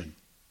tension,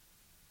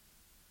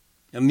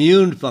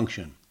 immune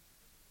function,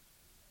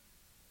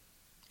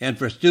 and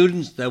for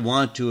students that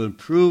want to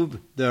improve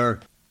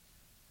their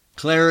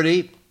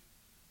clarity,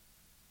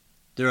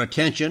 their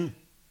attention,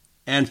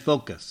 and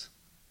focus,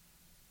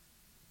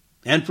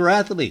 and for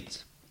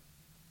athletes,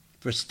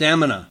 for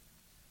stamina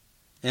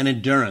and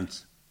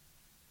endurance.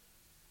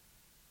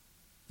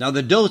 Now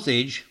the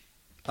dosage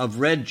of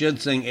red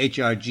ginseng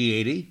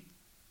HRG80,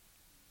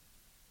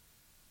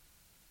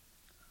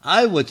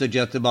 I would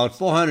suggest about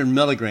 400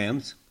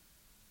 milligrams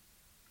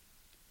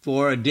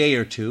for a day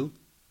or two,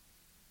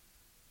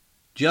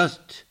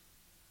 just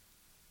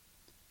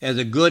as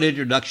a good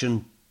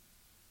introduction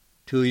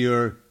to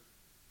your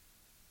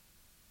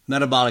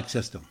metabolic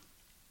system.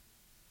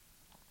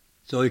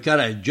 So you're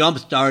kind of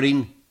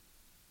jump-starting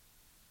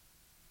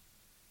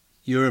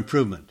your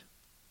improvement.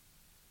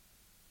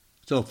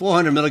 So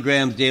 400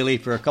 milligrams daily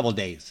for a couple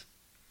days.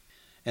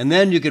 And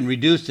then you can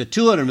reduce to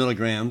 200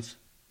 milligrams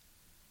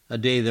a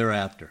day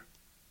thereafter.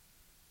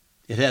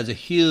 It has a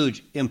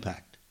huge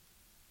impact.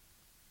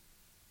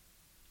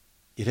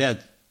 It has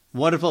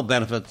wonderful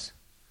benefits,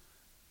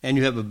 and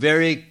you have a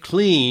very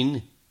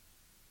clean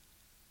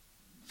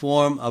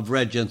form of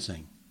red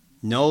ginseng.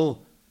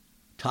 No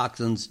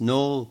toxins,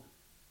 no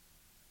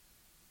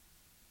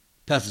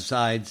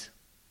pesticides,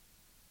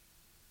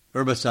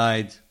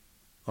 herbicides,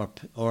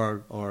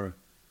 or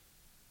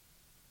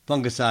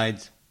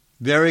fungicides.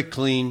 Very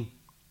clean,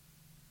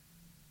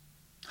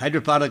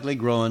 hydroponically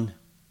grown,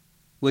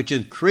 which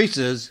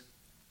increases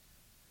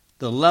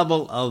the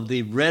level of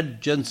the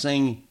red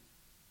ginseng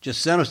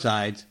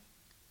gissenosides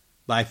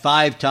by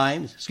 7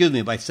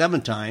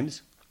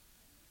 times,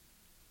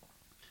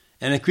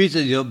 and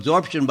increases the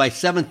absorption by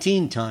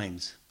 17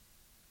 times.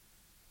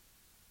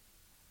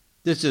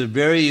 This is a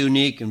very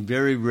unique and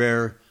very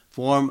rare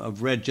form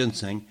of red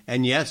ginseng,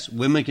 and yes,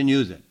 women can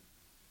use it.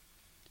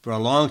 For a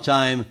long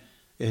time,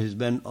 it has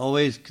been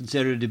always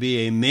considered to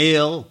be a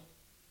male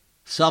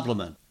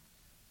supplement.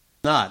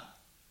 Not.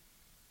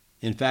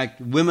 In fact,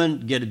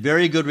 women get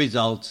very good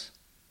results,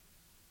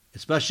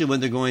 especially when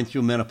they're going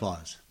through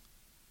menopause.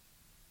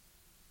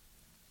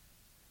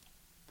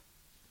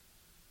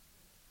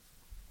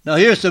 Now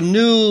here's some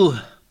new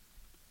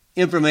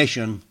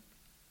information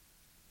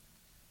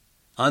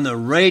on the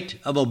rate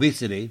of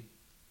obesity,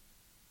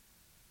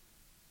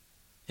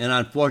 and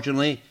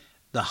unfortunately,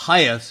 the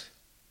highest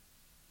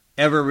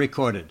ever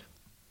recorded.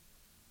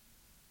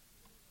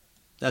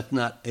 That's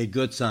not a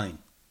good sign.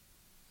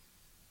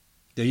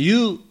 The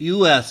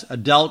U.S.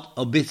 adult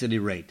obesity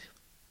rate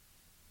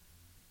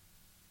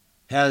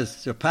has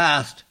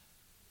surpassed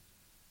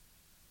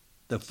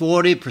the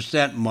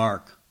 40%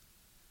 mark.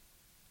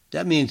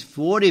 That means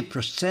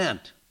 40%,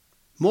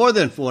 more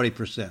than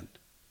 40%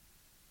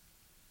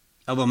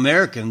 of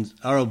Americans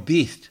are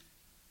obese.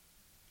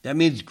 That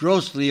means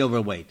grossly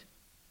overweight.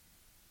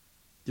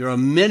 There are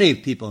many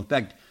people, in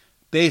fact,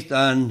 based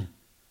on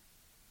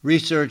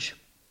research,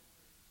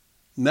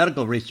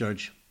 medical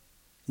research,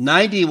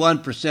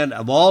 91%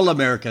 of all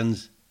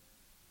Americans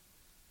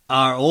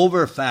are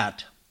over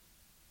fat.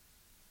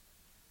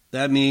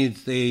 That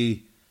means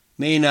they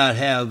may not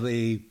have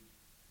the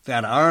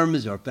fat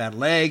arms or fat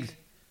legs,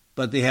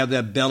 but they have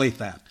that belly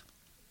fat.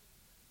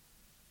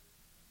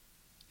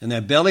 And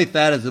that belly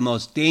fat is the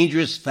most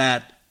dangerous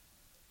fat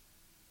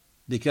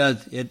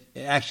because it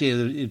actually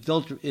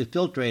is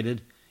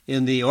infiltrated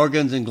in the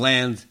organs and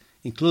glands,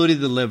 including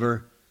the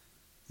liver.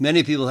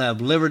 Many people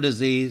have liver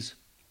disease,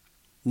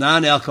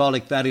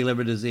 non-alcoholic fatty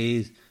liver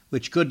disease,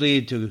 which could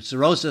lead to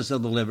cirrhosis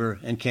of the liver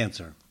and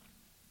cancer.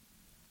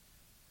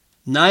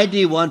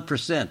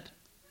 91%.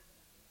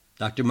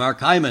 Dr. Mark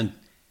Hyman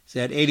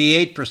said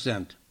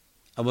 88%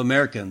 of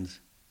Americans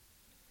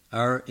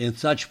are in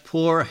such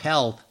poor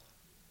health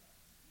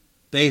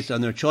based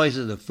on their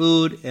choices of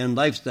food and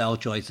lifestyle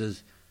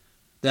choices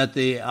that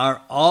they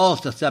are all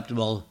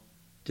susceptible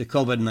to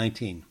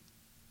COVID-19.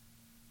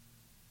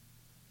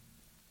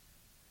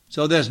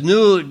 So this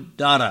new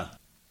data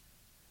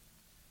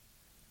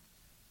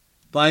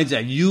finds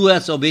that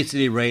U.S.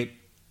 obesity rate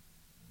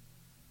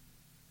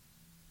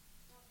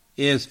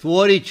is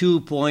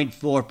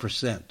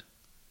 42.4%.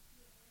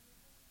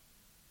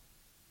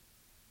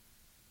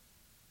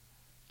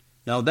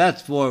 Now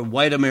that's for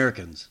white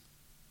Americans.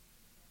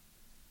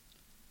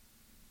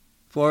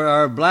 For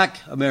our black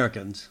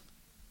Americans,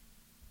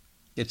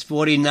 it's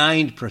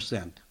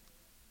 49%.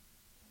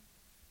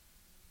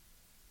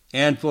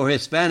 And for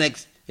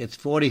Hispanics, it's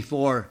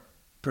 44%.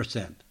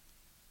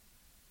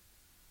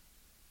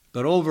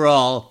 But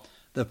overall,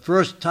 the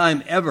first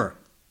time ever,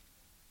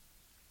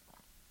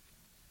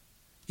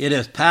 it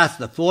has passed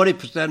the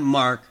 40%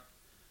 mark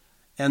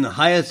and the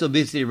highest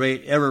obesity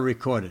rate ever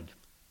recorded.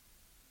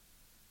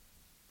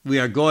 We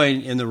are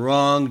going in the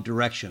wrong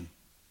direction.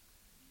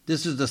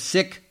 This is a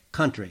sick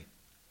country.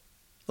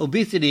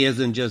 Obesity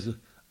isn't just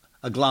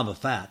a glob of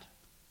fat.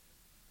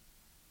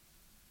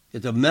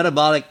 It's a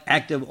metabolic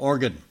active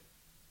organ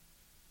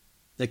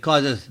that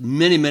causes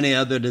many, many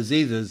other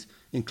diseases,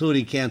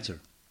 including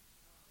cancer.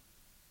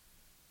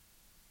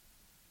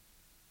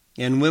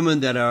 And women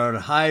that are at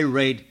a high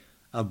rate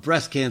of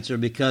breast cancer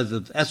because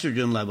of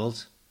estrogen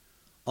levels,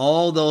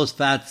 all those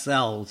fat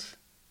cells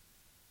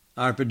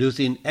are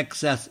producing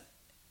excess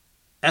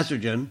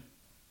estrogen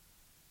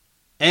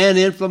and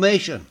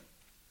inflammation.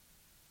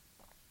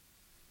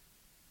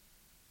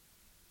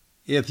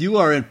 If you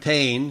are in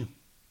pain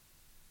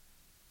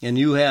and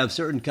you have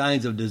certain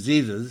kinds of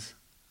diseases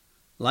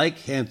like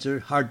cancer,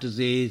 heart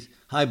disease,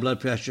 high blood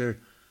pressure,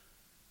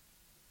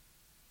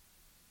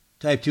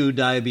 type 2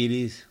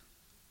 diabetes,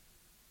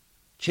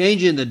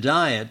 changing the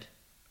diet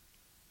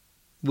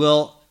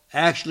will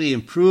actually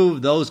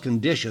improve those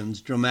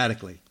conditions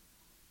dramatically.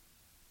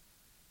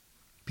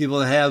 People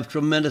that have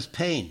tremendous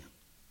pain,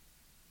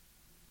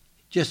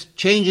 just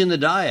changing the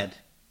diet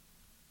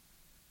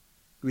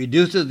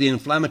reduces the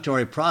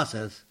inflammatory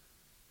process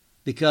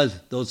because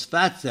those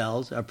fat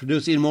cells are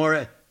producing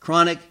more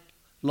chronic,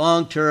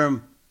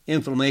 long-term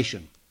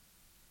inflammation.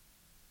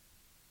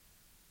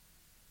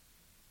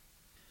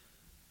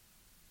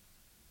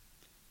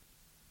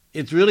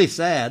 It's really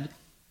sad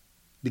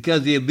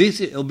because the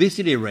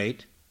obesity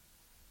rate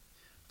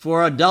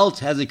for adults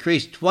has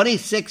increased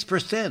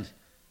 26%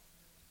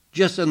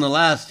 just in the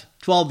last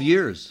 12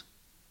 years.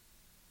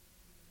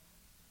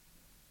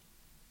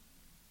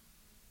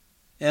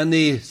 And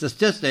the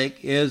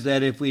statistic is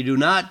that if we do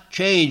not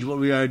change what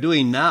we are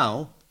doing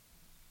now,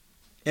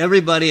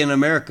 everybody in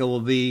America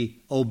will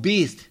be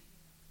obese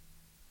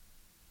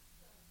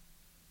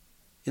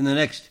in the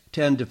next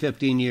 10 to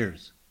 15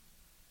 years.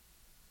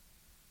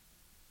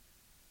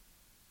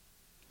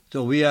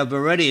 So we have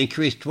already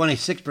increased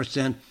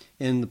 26%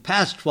 in the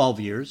past 12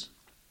 years.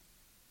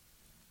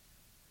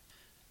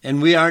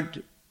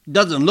 And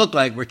doesn't look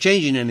like we're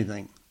changing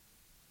anything.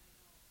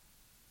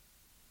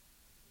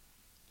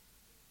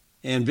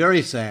 And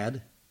very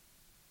sad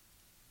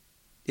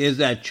is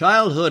that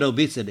childhood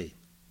obesity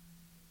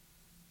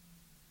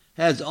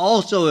has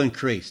also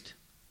increased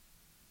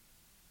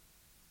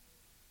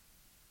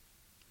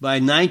by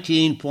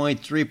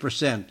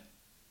 19.3%.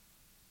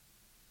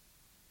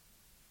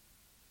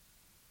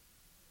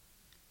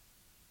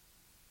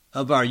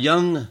 Of our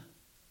young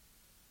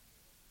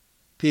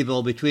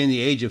people between the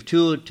age of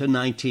 2 to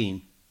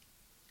 19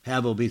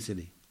 have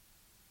obesity.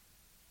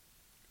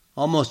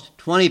 Almost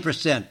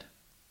 20%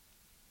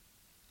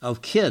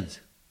 of kids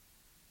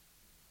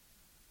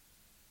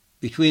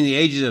between the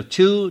ages of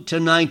 2 to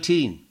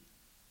 19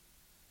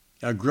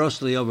 are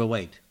grossly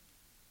overweight.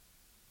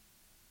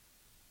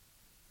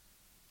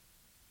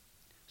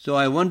 So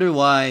I wonder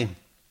why,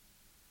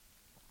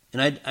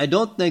 and I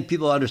don't think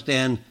people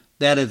understand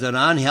that is an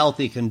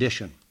unhealthy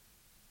condition.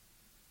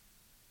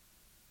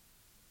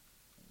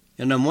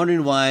 And I'm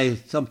wondering why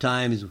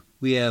sometimes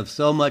we have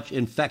so much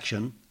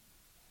infection,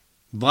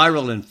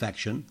 viral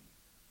infection,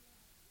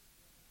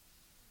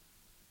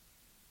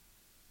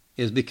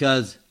 is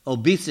because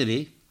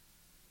obesity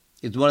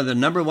is one of the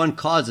number one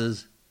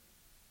causes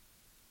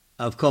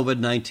of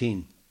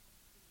COVID-19.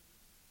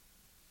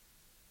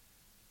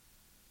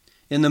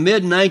 In the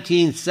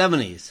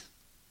mid-1970s,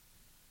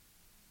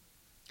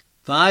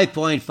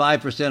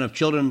 5.5% of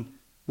children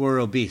were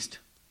obese,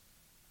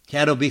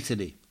 had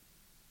obesity.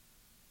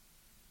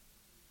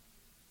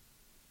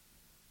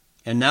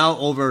 And now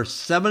over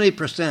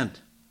 70%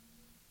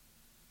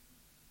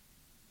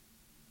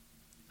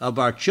 of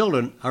our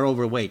children are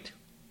overweight,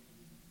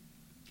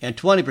 and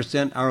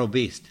 20% are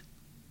obese.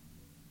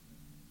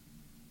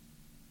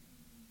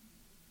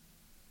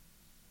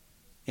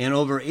 And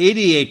over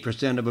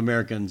 88% of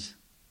Americans,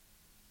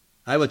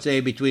 I would say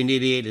between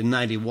 88 and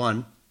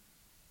 91,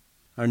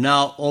 are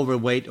now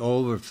overweight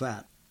or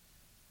overfat.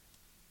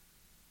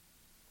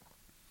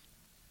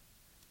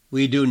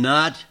 We do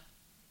not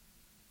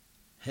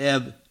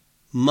have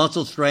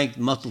muscle strength,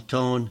 muscle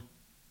tone,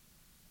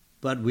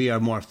 but we are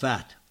more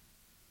fat.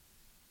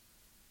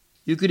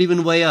 You could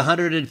even weigh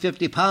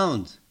 150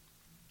 pounds,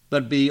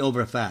 but be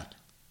overfat.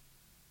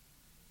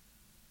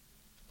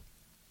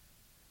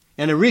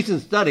 And a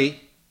recent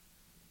study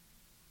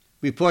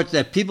reports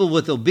that people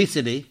with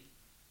obesity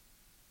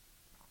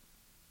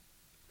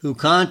who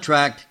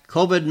contract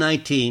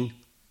COVID-19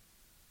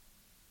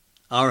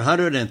 are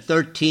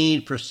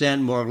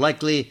 113% more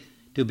likely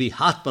to be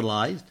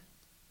hospitalized.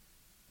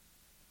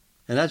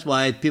 And that's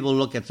why people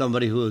look at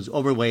somebody who is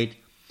overweight,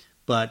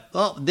 but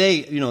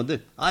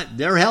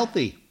they're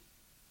healthy,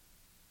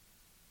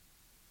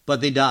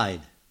 but they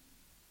died.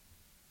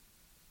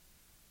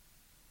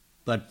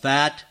 But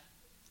fat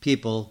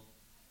people,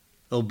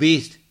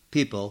 obese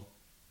people,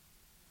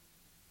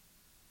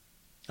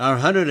 are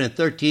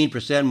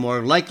 113%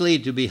 more likely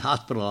to be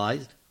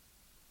hospitalized,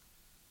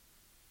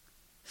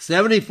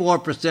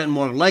 74%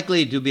 more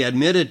likely to be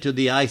admitted to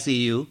the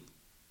ICU,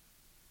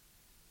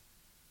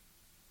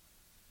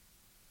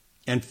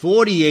 and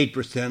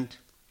 48%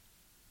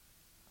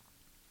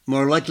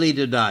 more likely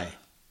to die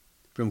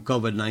from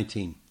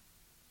COVID-19.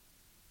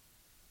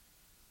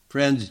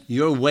 Friends,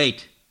 your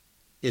weight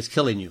is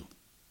killing you.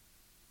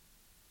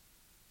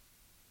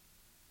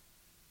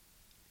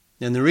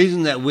 And the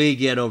reason that we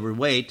get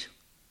overweight,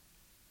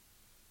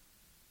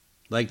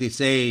 like they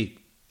say,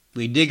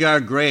 we dig our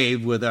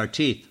grave with our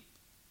teeth.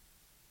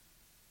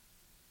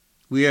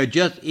 We are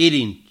just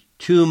eating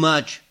too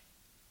much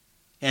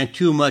and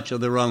too much of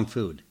the wrong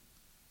food.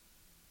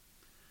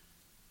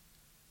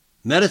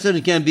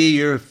 Medicine can be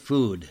your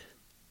food,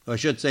 or I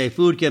should say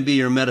food can be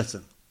your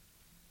medicine.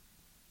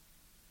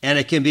 And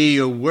it can be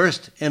your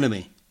worst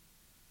enemy.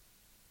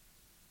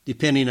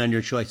 depending on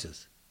your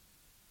choices.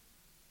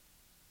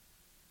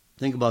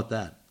 Think about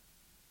that.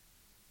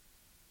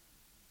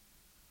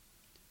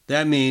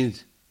 That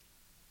means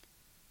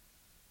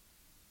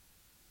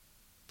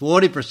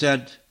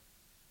 40%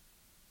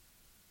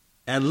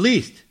 at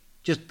least,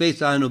 just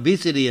based on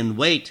obesity and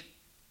weight,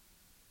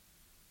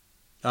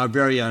 are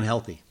very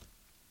unhealthy.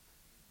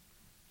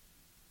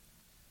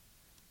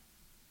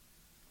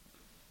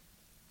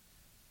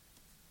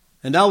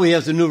 And now we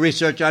have some new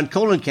research on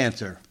colon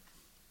cancer.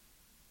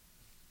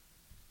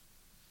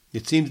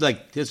 It seems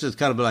like this is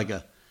kind of like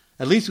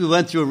at least we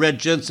went through red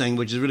ginseng,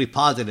 which is really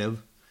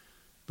positive,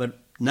 but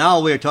now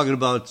we're talking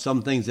about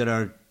some things that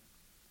are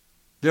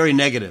very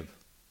negative.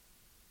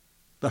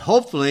 But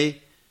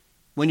hopefully,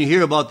 when you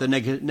hear about the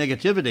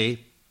negativity,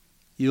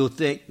 you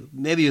think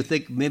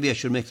maybe I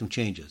should make some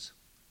changes.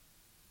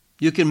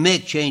 You can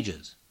make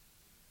changes.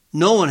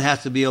 No one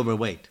has to be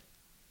overweight.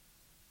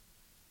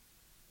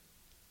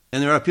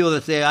 And there are people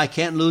that say, I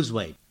can't lose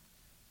weight.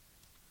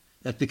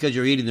 That's because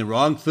you're eating the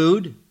wrong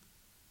food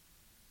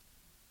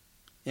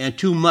and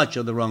too much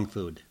of the wrong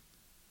food.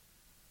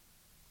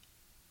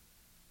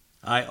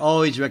 I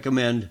always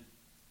recommend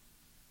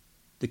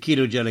the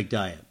ketogenic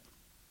diet.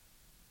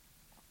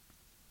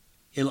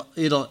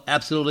 It'll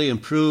absolutely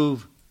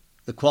improve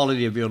the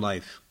quality of your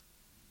life.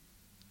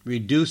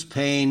 Reduce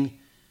pain,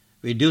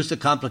 reduce the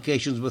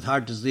complications with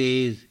heart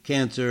disease,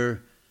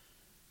 cancer,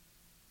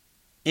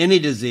 any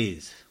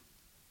disease.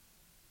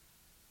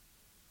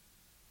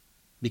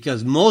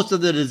 Because most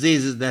of the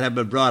diseases that have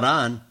been brought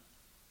on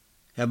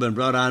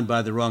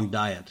by the wrong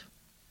diet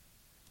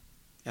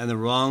and the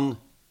wrong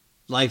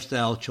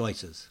lifestyle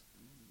choices.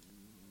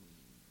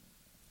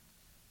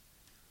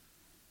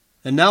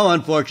 And now,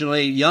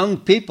 unfortunately, young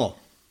people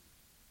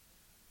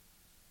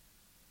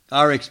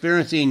are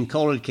experiencing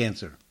colon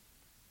cancer.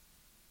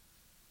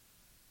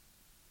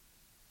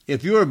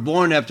 If you were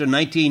born after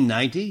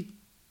 1990,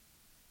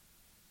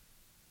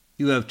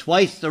 you have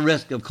twice the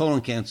risk of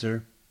colon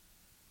cancer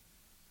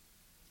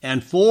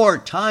and 4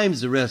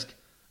 times the risk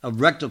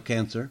of rectal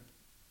cancer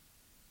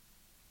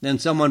than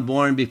someone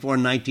born before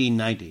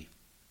 1990.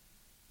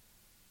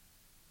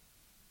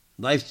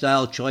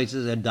 Lifestyle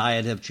choices and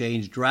diet have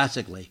changed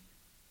drastically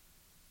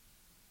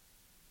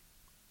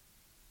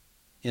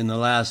in the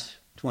last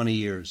 20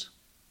 years.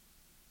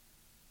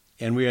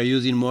 And we are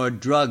using more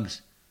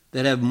drugs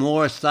that have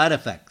more side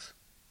effects.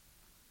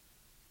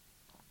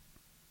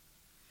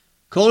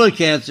 Colon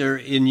cancer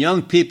in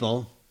young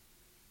people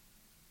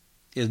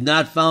is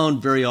not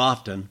found very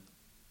often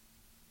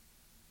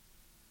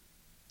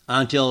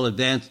until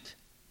advanced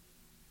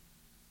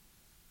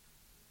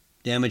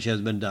damage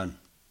has been done.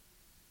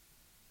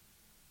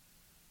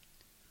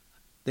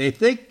 They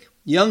think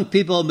young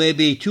people may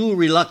be too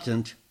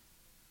reluctant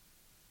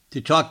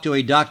to talk to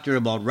a doctor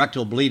about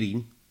rectal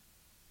bleeding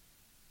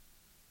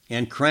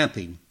and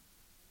cramping,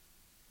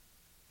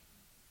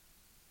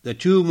 the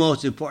 2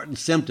 most important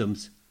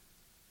symptoms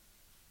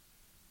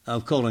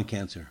of colon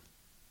cancer.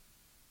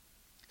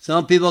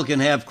 Some people can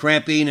have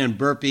cramping and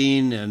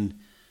burping and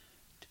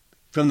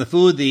from the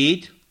food they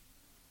eat,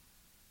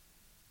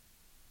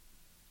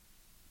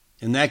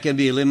 and that can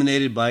be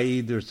eliminated by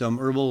either some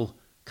herbal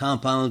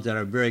compounds that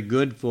are very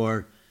good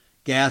for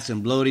gas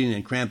and bloating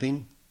and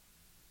cramping.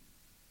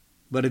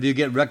 But if you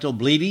get rectal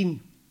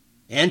bleeding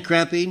and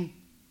cramping,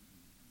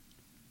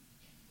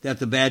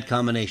 that's a bad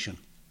combination.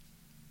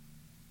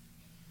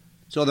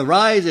 So the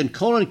rise in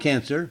colon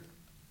cancer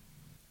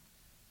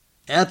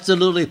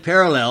absolutely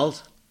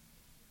parallels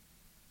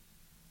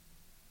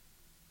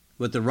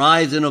with the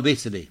rise in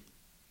obesity.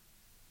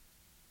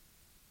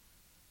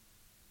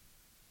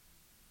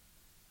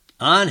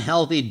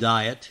 Unhealthy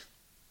diet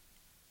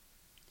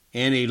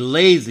and a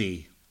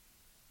lazy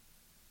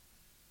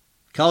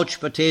couch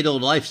potato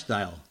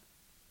lifestyle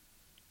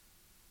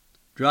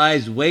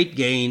drives weight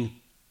gain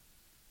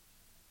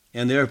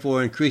and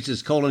therefore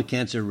increases colon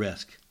cancer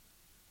risk.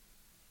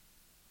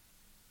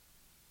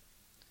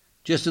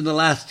 Just in the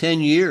last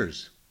 10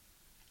 years,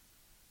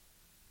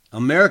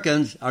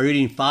 Americans are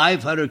eating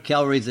 500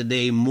 calories a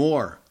day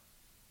more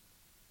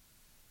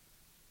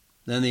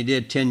than they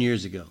did 10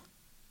 years ago.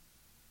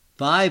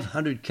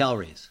 500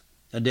 calories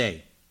a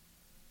day.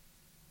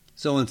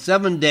 So in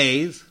 7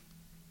 days,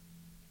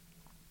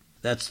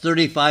 that's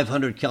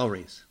 3,500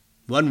 calories,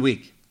 1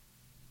 week.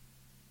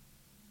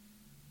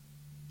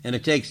 And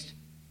it takes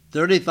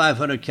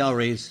 3,500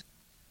 calories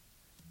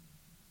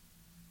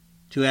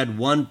to add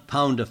 1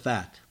 pound of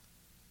fat.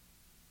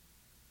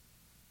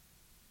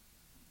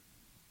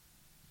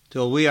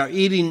 So we are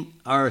eating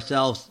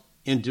ourselves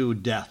into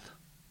death,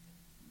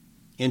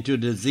 into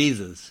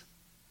diseases.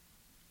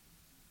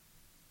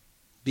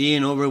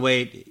 Being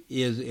overweight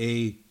is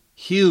a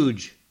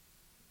huge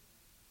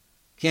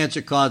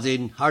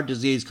cancer-causing, heart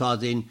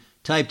disease-causing,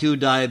 type 2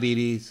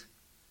 diabetes,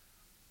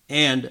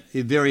 and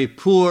a very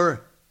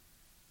poor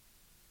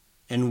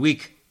and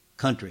weak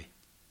country.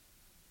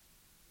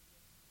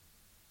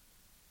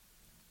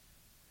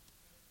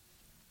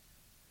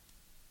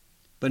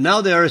 But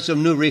now there is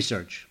some new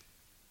research,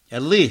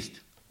 at least,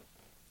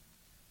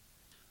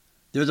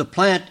 There's a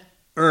plant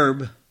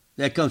herb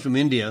that comes from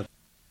India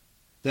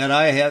that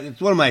I have.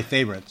 It's one of my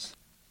favorites.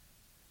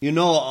 You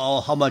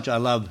know how much I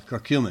love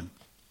curcumin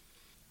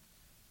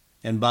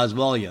and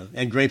boswellia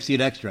and grapeseed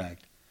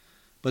extract.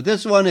 But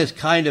this one is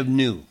kind of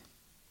new.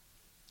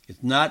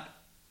 It's not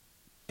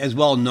as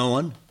well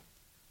known.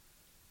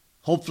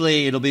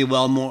 Hopefully it'll be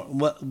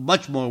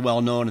much more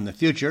well known in the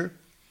future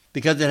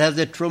because it has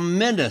a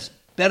tremendous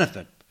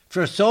benefit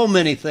for so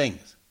many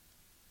things.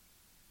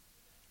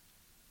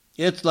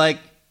 It's like,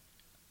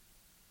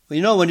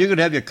 you know, when you're going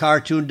to have your car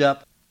tuned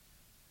up,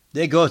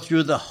 they go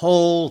through the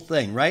whole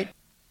thing, right?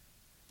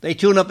 They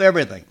tune up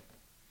everything.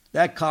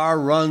 That car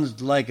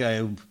runs like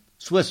a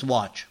Swiss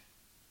watch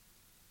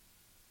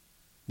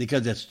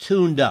because it's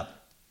tuned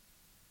up.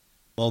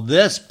 Well,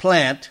 this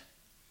plant,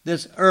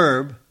 this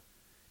herb,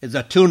 is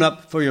a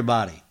tune-up for your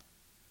body.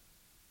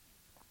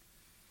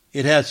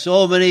 It has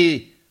so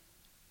many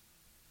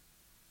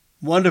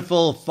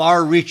wonderful,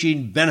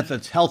 far-reaching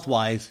benefits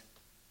health-wise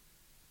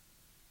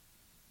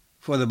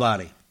for the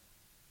body.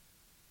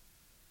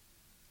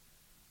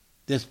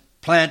 This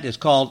plant is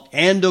called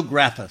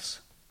Andrographis.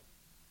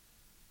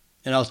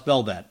 And I'll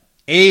spell that.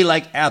 A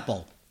like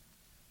apple.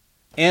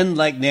 N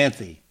like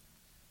Nancy.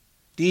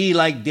 D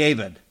like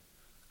David.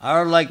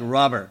 R like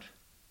Robert.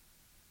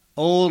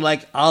 O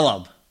like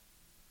Olive.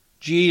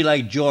 G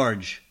like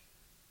George.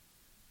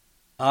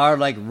 R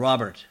like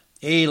Robert.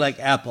 A like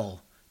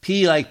Apple.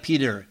 P like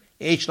Peter.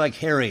 H like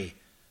Harry.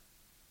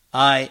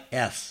 I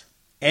S.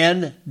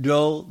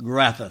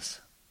 Andrographis.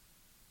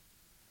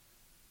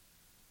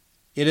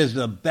 It is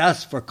the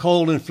best for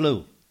cold and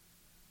flu.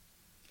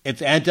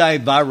 It's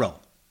antiviral.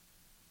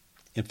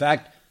 In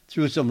fact,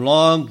 through some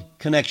long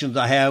connections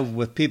I have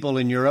with people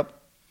in Europe,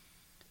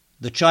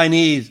 the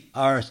Chinese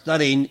are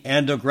studying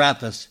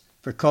Andrographis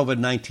for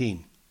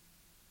COVID-19.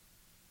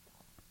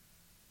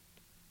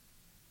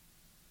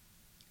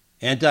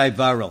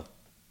 Antiviral.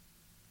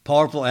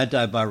 Powerful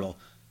antiviral.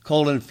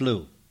 Cold and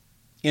flu.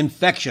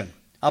 Infection.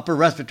 Upper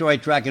respiratory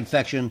tract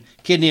infection,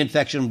 kidney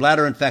infection,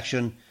 bladder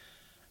infection,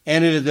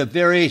 and it is a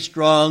very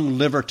strong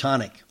liver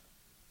tonic.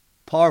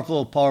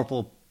 Powerful,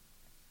 powerful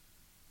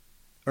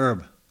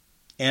herb,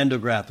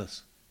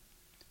 Andrographis.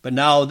 But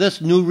now this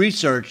new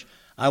research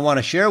I want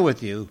to share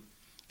with you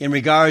in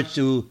regards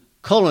to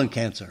colon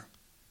cancer.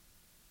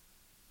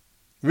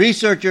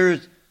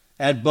 Researchers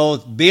at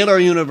both Baylor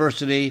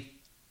University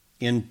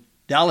in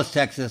Dallas,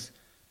 Texas,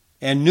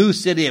 and New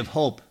City of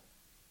Hope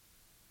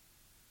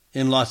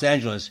in Los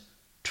Angeles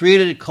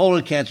treated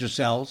colon cancer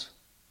cells,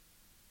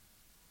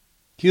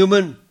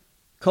 human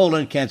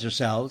colon cancer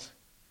cells,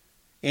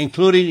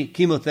 including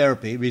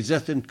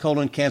chemotherapy-resistant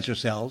colon cancer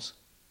cells,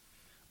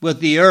 with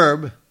the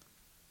herb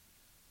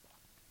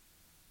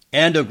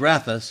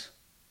Andrographis,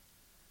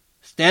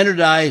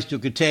 standardized to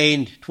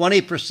contain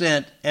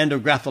 20%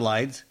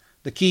 andrographolides,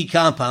 the key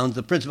compounds,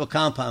 the principal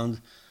compounds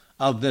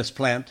of this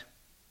plant.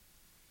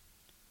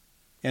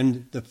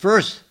 And the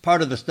first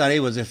part of the study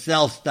was a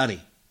cell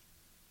study,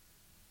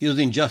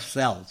 using just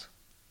cells.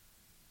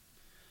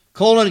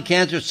 Colon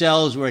cancer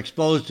cells were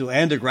exposed to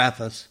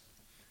Andrographis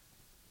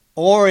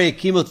or a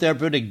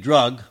chemotherapeutic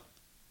drug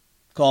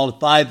called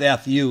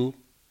 5-FU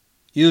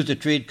used to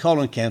treat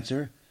colon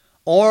cancer,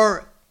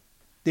 or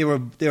they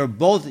were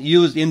both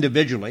used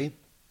individually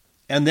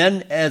and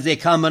then as a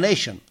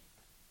combination.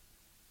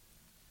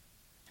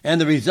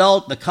 And the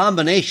result, the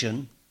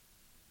combination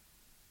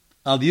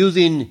of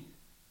using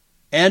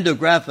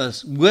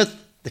Andrographis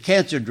with the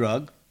cancer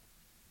drug,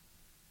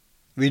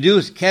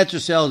 reduce cancer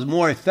cells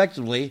more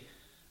effectively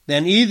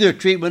than either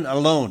treatment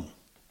alone.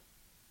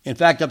 In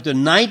fact, up to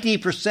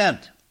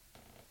 90%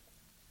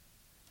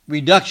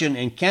 reduction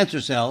in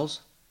cancer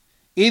cells,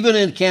 even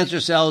in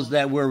cancer cells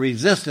that were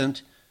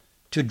resistant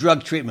to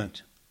drug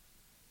treatment.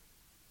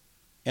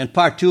 And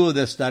part 2 of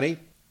this study,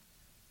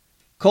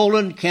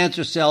 colon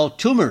cancer cell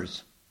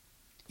tumors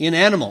in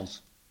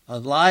animals, a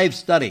live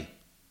study,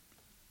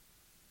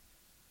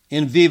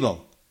 in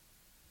vivo,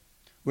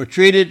 were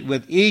treated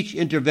with each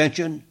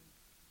intervention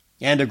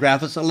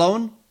Andrographis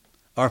alone,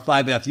 or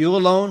 5-FU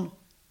alone,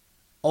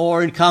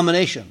 or in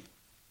combination.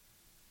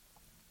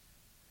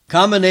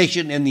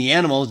 Combination in the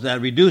animals that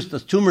reduced the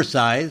tumor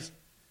size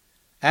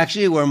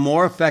actually were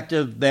more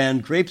effective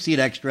than grapeseed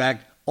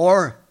extract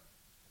or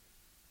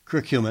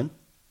curcumin.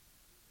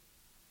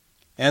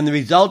 And the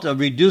result of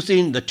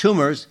reducing the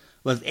tumors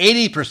was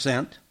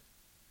 80%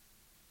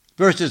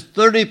 versus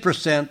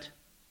 30%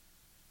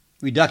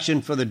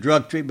 reduction for the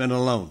drug treatment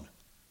alone.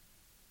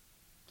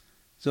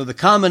 So the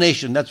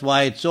combination, that's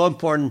why it's so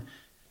important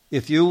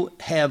if you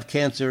have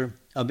cancer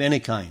of any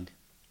kind,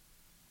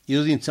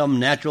 using some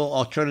natural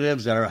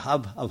alternatives that are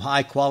of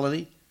high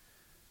quality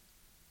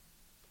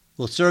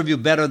will serve you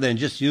better than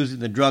just using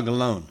the drug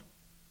alone.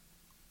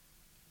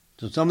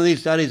 So some of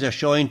these studies are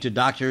showing to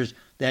doctors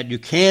that you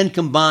can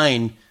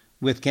combine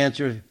with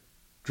cancer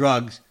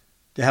drugs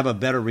to have a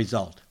better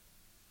result.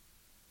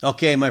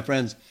 Okay, my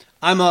friends,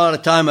 I'm out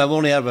of time. I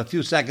only have a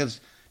few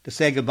seconds to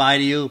say goodbye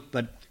to you,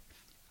 but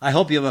I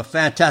hope you have a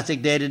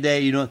fantastic day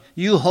today.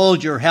 You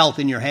hold your health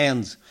in your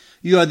hands.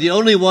 You are the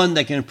only one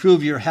that can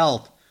improve your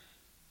health.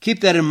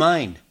 Keep that in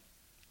mind.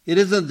 It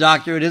isn't the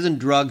doctor. It isn't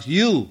drugs.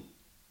 You.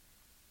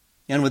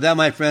 And with that,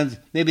 my friends,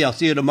 maybe I'll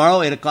see you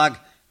tomorrow, 8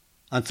 o'clock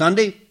on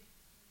Sunday.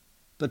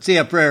 But say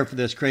a prayer for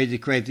this crazy,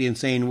 crazy,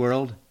 insane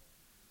world.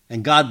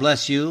 And God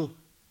bless you.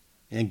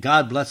 And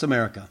God bless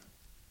America.